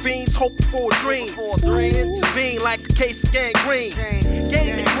dope fiends, hoping for a dream. Intervene like a case of gangrene.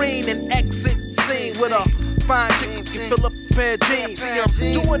 Gain the green and exit scene with a fine chick who can fill up a pair of jeans.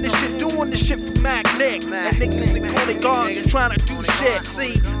 See, I'm doing this shit for Mac Nick. And niggas in Coney Gardens trying to do shit.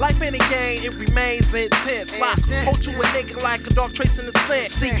 See, life ain't a game, it remains intense. Like, hold to a nigga like a dog tracing the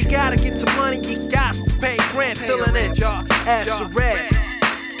scent. See, you gotta get to money, you got to pay rent. Filling in, y'all, ass to red.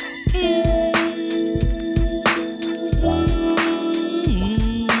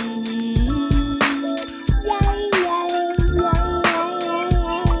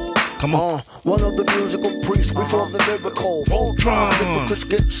 Come on. One of the musical priests before the lyrical Voltron. Hypocrites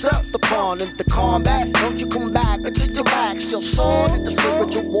get stepped upon in the combat. Don't you come back until your back still sword in the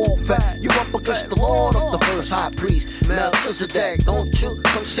spiritual warfare. You up against the Lord of the first high priest, Melchizedek. Don't you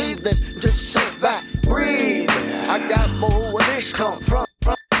conceive this? Just sit back, breathe. I got more where this come from.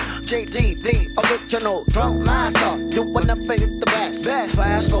 JD, the original drum master. You wanna fade the best,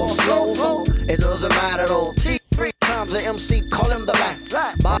 fast or slow. It doesn't matter though. T3 times the MC, call him the life.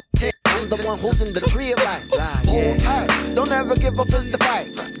 I'm the one who's in the tree of life. Hold tight, don't ever give up in the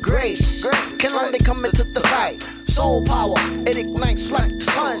fight. Grace can only come into the sight. Soul power, it ignites like the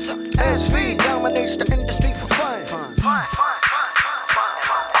sun. SV dominates the industry for fun.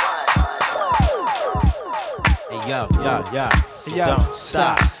 Yo, don't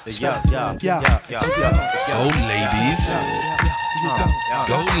stop. Yo. Go ladies.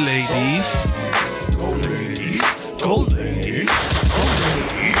 Go ladies. Go ladies.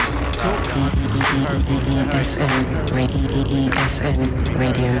 ESN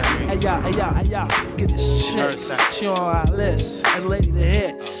Radio. Hey, y'all, get this shit. She on our list. As a lady to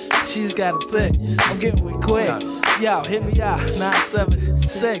hit. She's got a thick. I'm getting it quick. Yo, hit me out.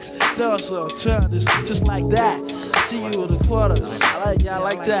 976. So turn this just like that. I see you in the quarter. I like y'all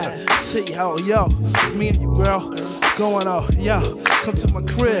like that. See how, yo, me and you, girl, going on. Yo, come to my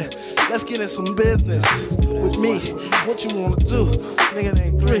crib. Let's get in some business with me. What you wanna do? Nigga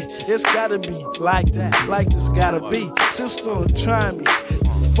named 3. It's gotta be like that. Like this gotta be. Sister, try me.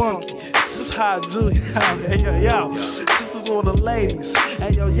 Funky. This is how I do it. Hey, yo. This is for the ladies.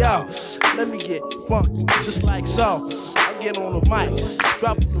 Hey, yo. Let me get funky. Just like so. I get on the mic.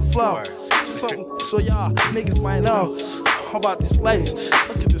 Drop it the floor. Something so y'all niggas might know. How about these ladies?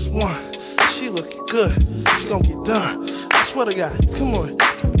 Look at this one. She looking good. She gonna get done. I swear to God. Come on.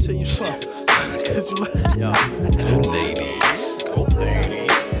 Let me tell you something. Go ladies. Go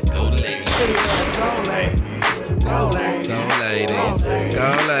ladies. Go ladies. Go ladies. Go ladies. Go ladies. Go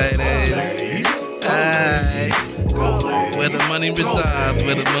ladies. Hey. Where Where the money resides,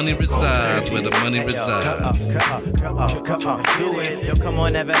 where the money resides, where the money resides. Do it. Yo, come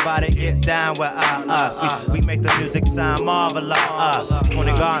on, everybody, get down with us. We make the music sound marvelous.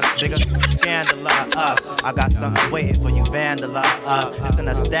 20 guns, nigga, scandalous. I got something waiting for you, vandalize. It's in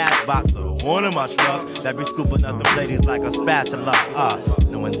a stash box of one of my trucks that be scooping up them ladies like a spatula.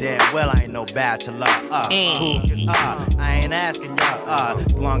 Knowing damn well I ain't no bachelor. I ain't asking y'all.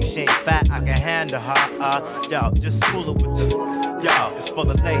 As long as she ain't fat, I can handle her. Yo, just cool it with you. Yo, it's for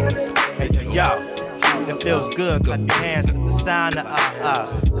the ladies. Hey, yo. It feels good, clap your hands to the sound of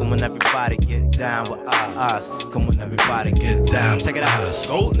us. Come on, everybody, get down with us. Come on, everybody, get down. Check it out.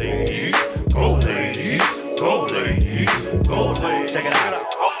 Go ladies, go ladies, go ladies, go ladies. Check it out.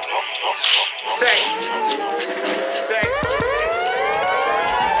 Sex.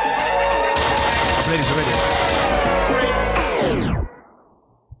 Ladies are ready.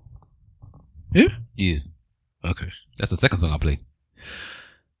 Yeah? Yes. Okay. That's the second song I play.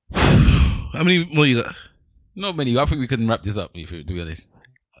 How many more you got? Not many. I think we can wrap this up, to be honest.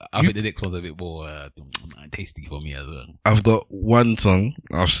 I think the next one's a bit more tasty for me as well. I've got one song.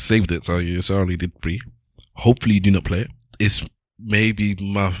 I've saved it, so I only did 3. Hopefully you do not play it. It's maybe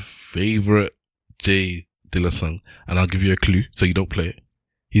my favorite J Dilla song, and I'll give you a clue so you don't play it.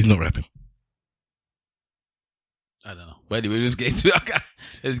 He's not rapping. I don't know. But anyway, let's get into it. Okay.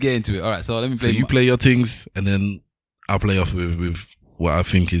 Let's get into it. All right, so let me play. So you play your things, and then I'll play off with what I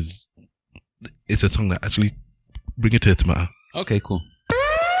think is... It's a song that actually bring it to the matter. Okay, cool.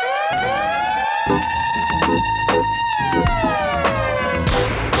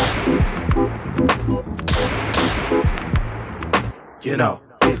 You know,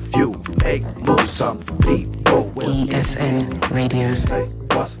 if you make moves, some people will ESN Radio. Say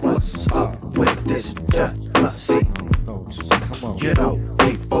what's up with this jealousy. You know,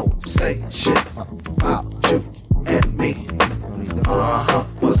 people say shit about you and me.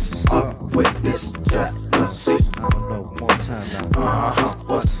 What's up with this jealousy?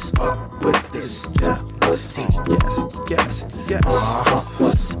 What's up with this jealousy? Yes.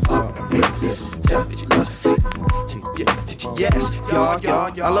 What's up with this jealousy? Yes, y'all.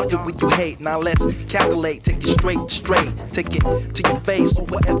 I love it when you hate. Now let's calculate. Take it straight. Take it to your face or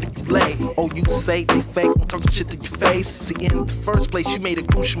wherever you lay. Oh, you say they fake. Don't talk shit to your face. See, in the first place, you made a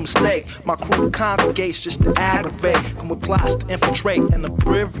crucial mistake. My crew congregates just to aggravate. Come with plots to infiltrate and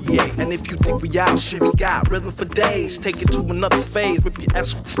abbreviate. And if you think we out, shit, we got rhythm for days. Take it to another phase. Rip your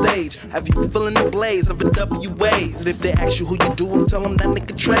ass off the stage. Have you feeling the blaze of a WAs? And if they ask you who you do, tell them that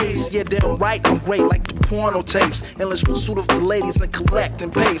nigga Trace. Yeah, damn right, I'm great like the porno tapes. Endless pursuit of the ladies and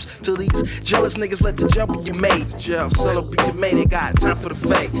collecting papes. To these jealous niggas, let the jump you made. Jail, celebrate your mate, they got time for the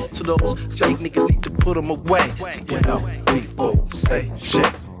fake. To those fake niggas, need to put them away. You know, people say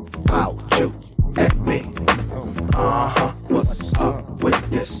shit about you and me. What's up with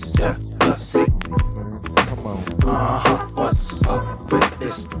this jealousy? What's up with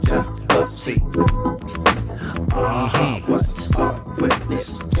this jealousy? What's up with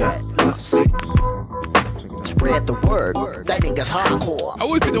this jealousy? Spread the word, that nigga's hardcore. I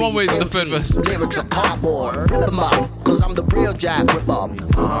always pick the one way in the third verse. Lyrics are cardboard, rip them up, cause I'm the real Jack Ripper.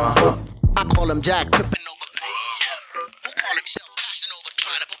 I call him Jack tripping over. Who call himself Casanova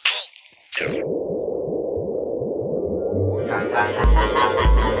trying to provoke?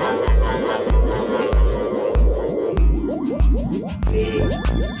 Big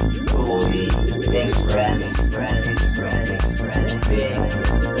Booty Express. Big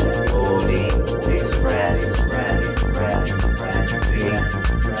Booty Express. Big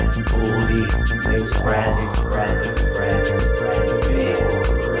Booty Express. Big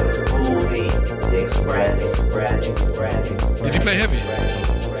Booty Express. Did you play heavy?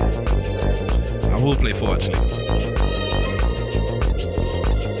 I will play 4 actually.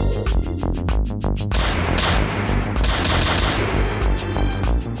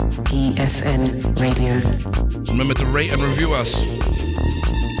 ESN Radio. Remember to rate and review us.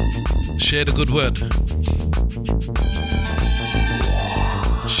 Share the good word.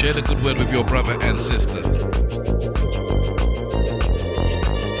 Share the good word with your brother and sister.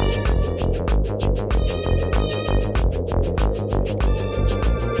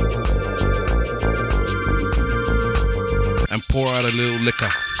 And pour out a little liquor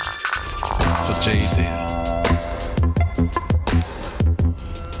for JD.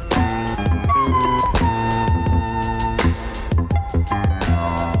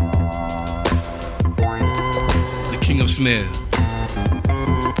 Of snare.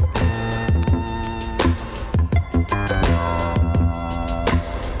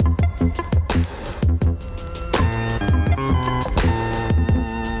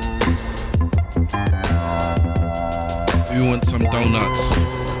 Who wants some donuts?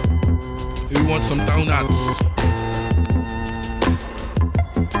 Who wants some donuts?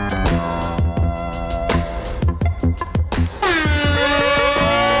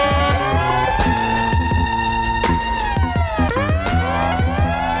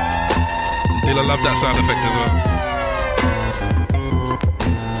 Dilla love that sound effect as well.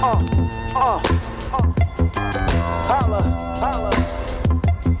 Holla, holla.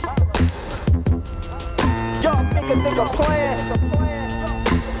 Y'all think a nigga playing?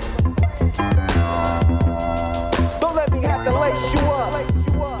 Don't let me have to lace you up.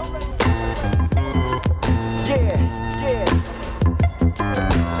 Yeah, yeah.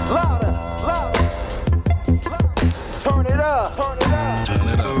 Louder, louder. Turn it up, turn it up. Turn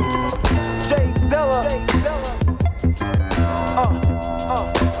it up. J Dilla.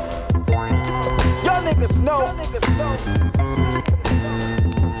 Y'all niggas know.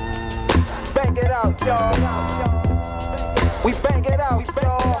 Bang it out, y'all. We bang it out,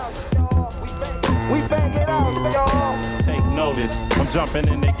 y'all. We bang it out, y'all. Take notice, I'm jumping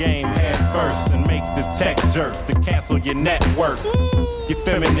in the game head first and make the tech jerk to cancel your network. You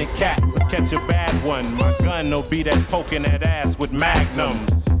feminine cats, catch a bad one. My gun no be that poking that ass with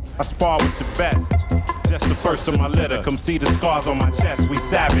magnums. I spar with the best, just the first of my litter. Come see the scars on my chest, we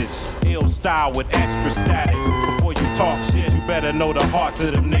savage. Ill style with extra static. Before you talk shit, you better know the hearts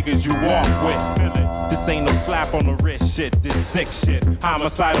of them niggas you walk with. Feel it? This ain't no slap on the wrist shit, this sick shit.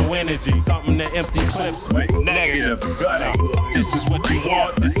 Homicidal energy, something to empty clips with. Negative, gutting. This is what you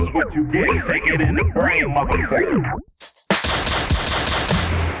want, this is what you get. Take it in the brain, motherfucker.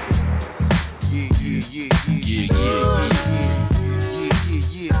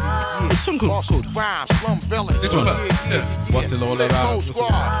 This song called This one, What's it all about?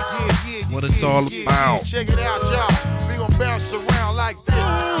 What it's all about. Check it out, y'all. We gon' bounce around like this.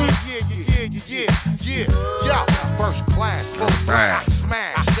 Yeah. First class, full blast,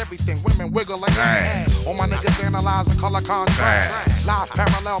 smash everything. Women wiggle like ass. All my niggas analyzing color contrast. Live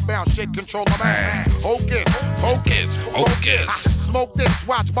parallel bounce, shit control the man. Focus. Smoke this,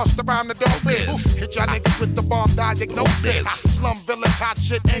 watch bust around the dope is. Hit y'all niggas with the bomb diagnosis. Slum village hot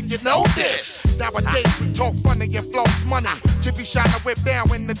shit, and you know this. Nowadays we talk funny and floss money. Jiffy shine a whip down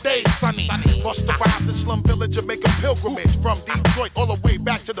when the day's sunny. Bust the rhymes in slum village and make a pilgrimage from Detroit all the way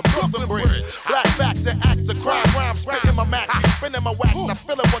back to the Brooklyn Bridge. Black facts and acts of crime, rhymes spinning my max, spinning my wax. I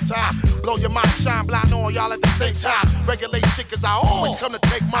feel it one time. Blow your mind, shine blind on y'all at the same time. Regulate shit 'cause I always come to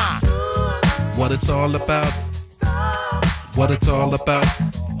take mine. What it's all about. What it's all about.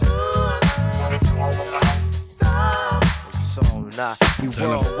 So nah, we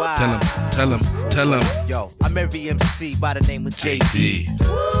worldwide. Tell him. Yo, I'm every MC by the name of JD.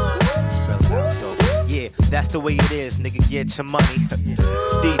 Spell it out, though. Yeah, that's the way it is, nigga. Get your money.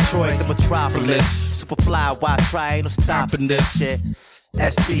 Detroit, the metropolis. Superfly, why try? Ain't no stopping this shit.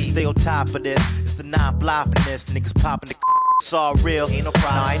 SB, stay on top of this. It's the non-floppiness. Niggas popping the. It's all real, ain't no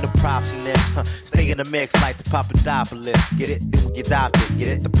problem, ain't no props in this. Stay in the mix like the Papadopoulos. Get it, then we get adopted. Get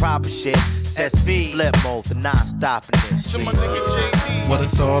it, the proper shit. SV, flip mode, the non-stopping this. What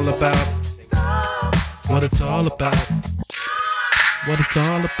it's all about. What it's all about. What it's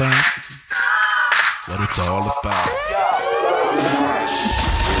all about. What it's all about.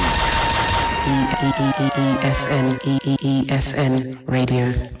 ESN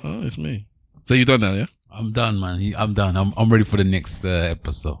Radio. Oh, it's me. So you done now, yeah? I'm done, man. I'm done. I'm ready for the next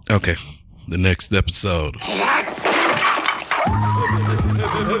episode. Okay, the next episode.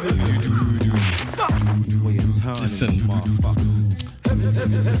 Listen.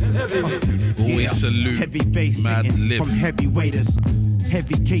 Always salute. Heavy bass Mad Lib. From heavyweights.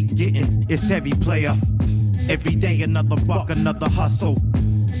 Heavy cake getting, it's heavy player. Every day another buck, another hustle.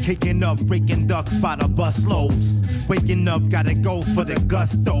 Kicking up, breaking ducks by the bus loads. Waking up, gotta go for the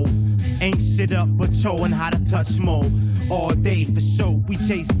gusto. Ain't shit up but showing how to touch more. All day for show, we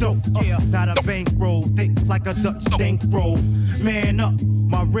chase dope. Yeah, not a bankroll, thick like a Dutch dank roll. Man up,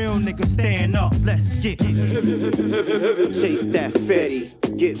 my real nigga stand up. Let's get it. Chase that fatty,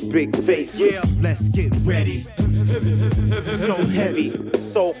 get big faces. Yeah, let's get ready. So heavy,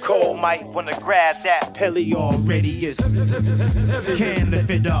 so cold, might wanna grab that Pelly already is. Can't lift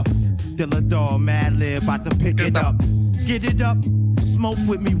it up. Dilla dog, Mad Lib, about to pick it up. Get it up, smoke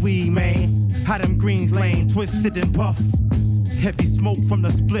with me, weed man. How them greens laying, twisted and puff. Heavy smoke from the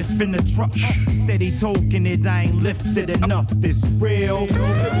spliff in the truck. Steady token it, I ain't lifted enough. This real.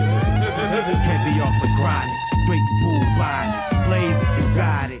 Heavy off the grind, straight bull body. Blaze if you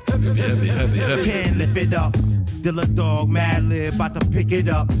got it. Heavy. Can't lift it up. Dilla dog, Mad Lib, about to pick it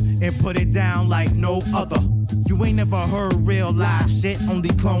up and put it down like no other. You ain't never heard real live shit, only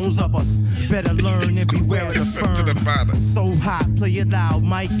clones of us. Better learn and beware of the firm. So hot, play it loud,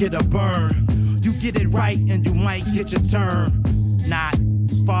 might get a burn. You get it right and you might get your turn. Not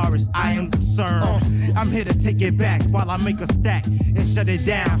as far as I am concerned. I'm here to take it back while I make a stack and shut it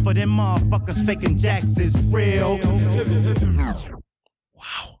down for them motherfuckers faking jacks is real.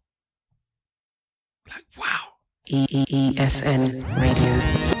 Wow. Like, wow. ESN Radio.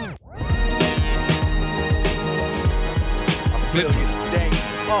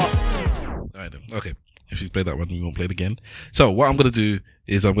 Alright then. Okay. If you play that one, we won't play it again. So what I'm gonna do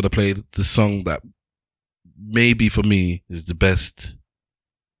is I'm gonna play the song that maybe for me is the best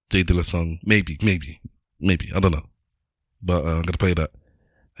J Dilla song. Maybe. I don't know. But I'm gonna play that,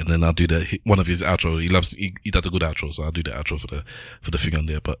 and then I'll do one of his outro. He does a good outro, so I'll do the outro for the thing on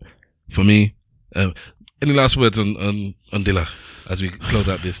there. But for me, any last words on Dilla as we close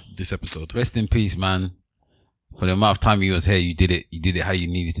out this episode? Rest in peace, man. For the amount of time you was here, you did it how you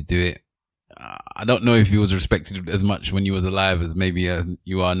needed to do it. I don't know if you was respected as much when you was alive as maybe as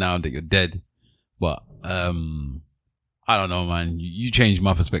you are now that you're dead. But, I don't know, man. You changed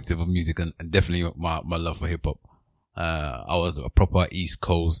my perspective of music and definitely my love for hip hop. I was a proper East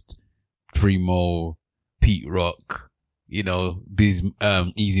Coast, Primo, Pete Rock,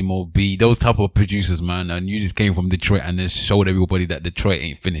 Easy Mo B, those type of producers, man. And you just came from Detroit and just showed everybody that Detroit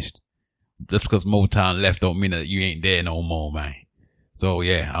ain't finished. Just because Motown left don't mean that you ain't there no more, man. So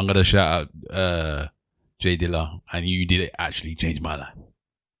yeah, I'm gonna shout out J Dilla, and you did it actually change my life.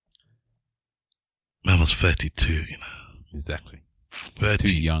 Man was 32, you know. Exactly. 32.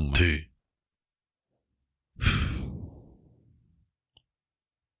 Too young, man.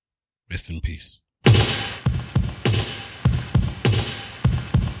 Rest in peace.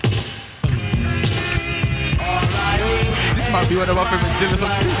 This might be one of my favorite Dilla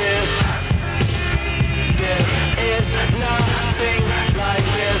songs too. It's nothing like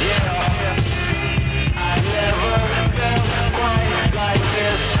this. I never felt quite like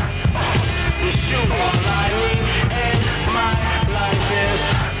this. It's you all I need in my life is.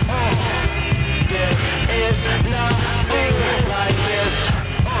 There is nothing like this.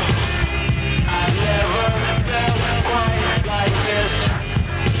 I never felt quite like this.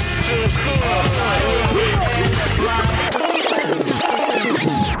 Since school all I need in my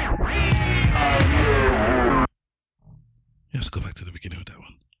You have to go back to the beginning of that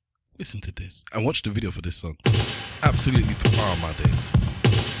one. Listen to this. I watched the video for this song. Absolutely power my days.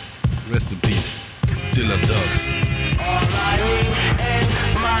 Rest in peace, Dilla Dog. All I need in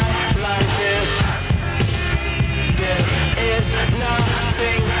my life is. There is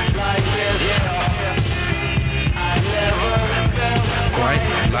nothing like this. I never felt quite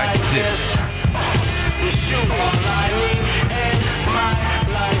like this. It's you. All I need in my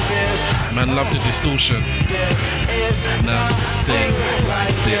life is. Man, love the distortion. Nothing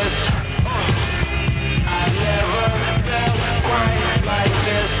like this. I never felt quite like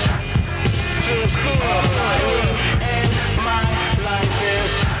this. Since school, all I need in my life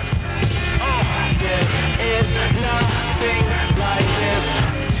is. There is nothing like this.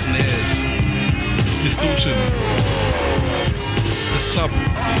 Snares, distortions, the sub,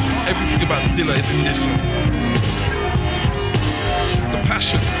 everything about Dilla is in this song. The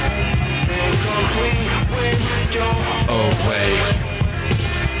passion. Away.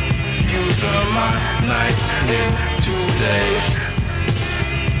 You turn my nights into days.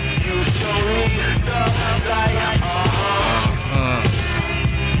 You show me the light.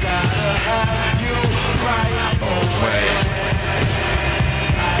 Gotta have you right away.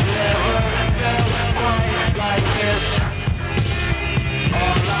 I never felt quite like this.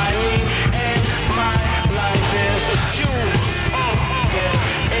 All I need in my life is you. There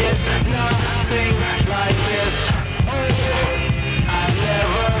is nothing like this. I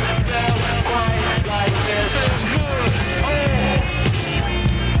never felt quite like this. It's good. Yeah.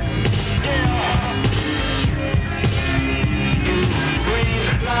 You breathe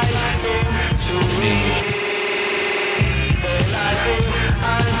life into me, and I think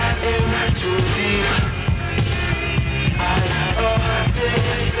I'm in too deep. I'm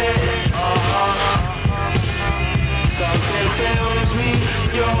addicted. Something tells me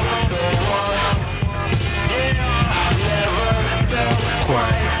you're the one.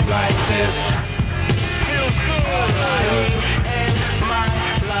 Quite like this.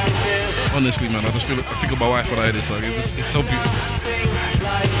 Honestly, man, I think of my wife when I hear this song. It's so beautiful.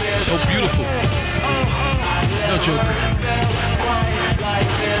 It's so beautiful. No joke.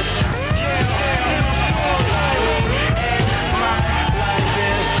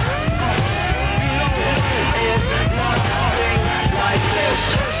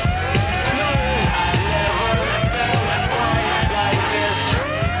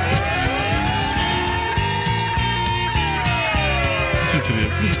 Listen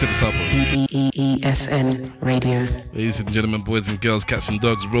to the sample. ESN Radio. Ladies and gentlemen, boys and girls, cats and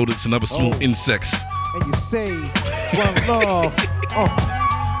dogs, rodents and other small insects. And you say one love. On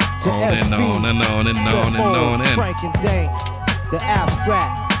and on and on and on and on and. Frank and Dane, the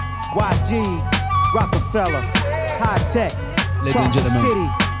abstract, YG, Rockefeller, high tech, ladies and gentlemen, City,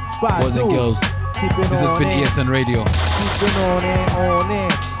 boys and girls. This has been ESN Radio.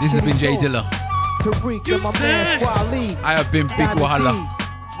 This has been J Dilla. Tariq and my man Squally. I have been Big Wahala.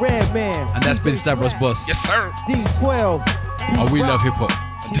 Red Man. And that's been Stavros Boss. Yes, sir. D12. And we love hip hop.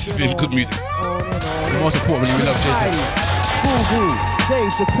 And this has been good music. And most importantly, we love J Boo-Boo,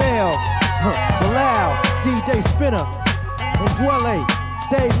 Dave Chappelle, Bilal, DJ Spinner, and Dwelle,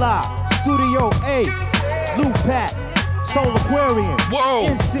 Dayla, Studio A, Lou Pat, Soul Aquarian.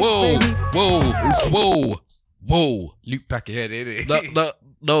 Whoa, whoa, baby. whoa. Luke Packhead, ain't it?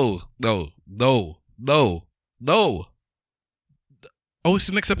 No. Oh, it's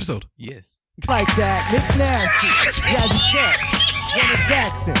the next episode. Yes. Like that, Nick Nasty, Jazzy Jeff, Janet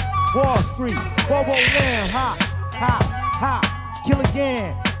Jackson, Wall Street, Bobo Lamb, Ha, Kill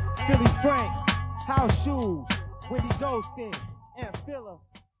Again, Philly Frank, House Shoes, Wendy Ghostin, and Filler.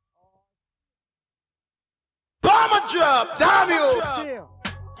 Bomber drop, damn you!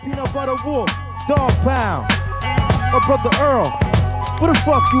 Peanut Butter Wolf, Dog Pound, my brother Earl, where the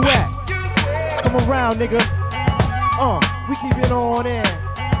fuck you at? Come around, nigga. We keep it on in,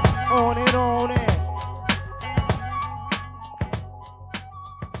 on and on in.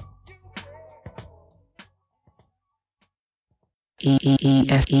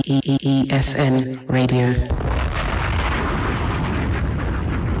 ESN Radio.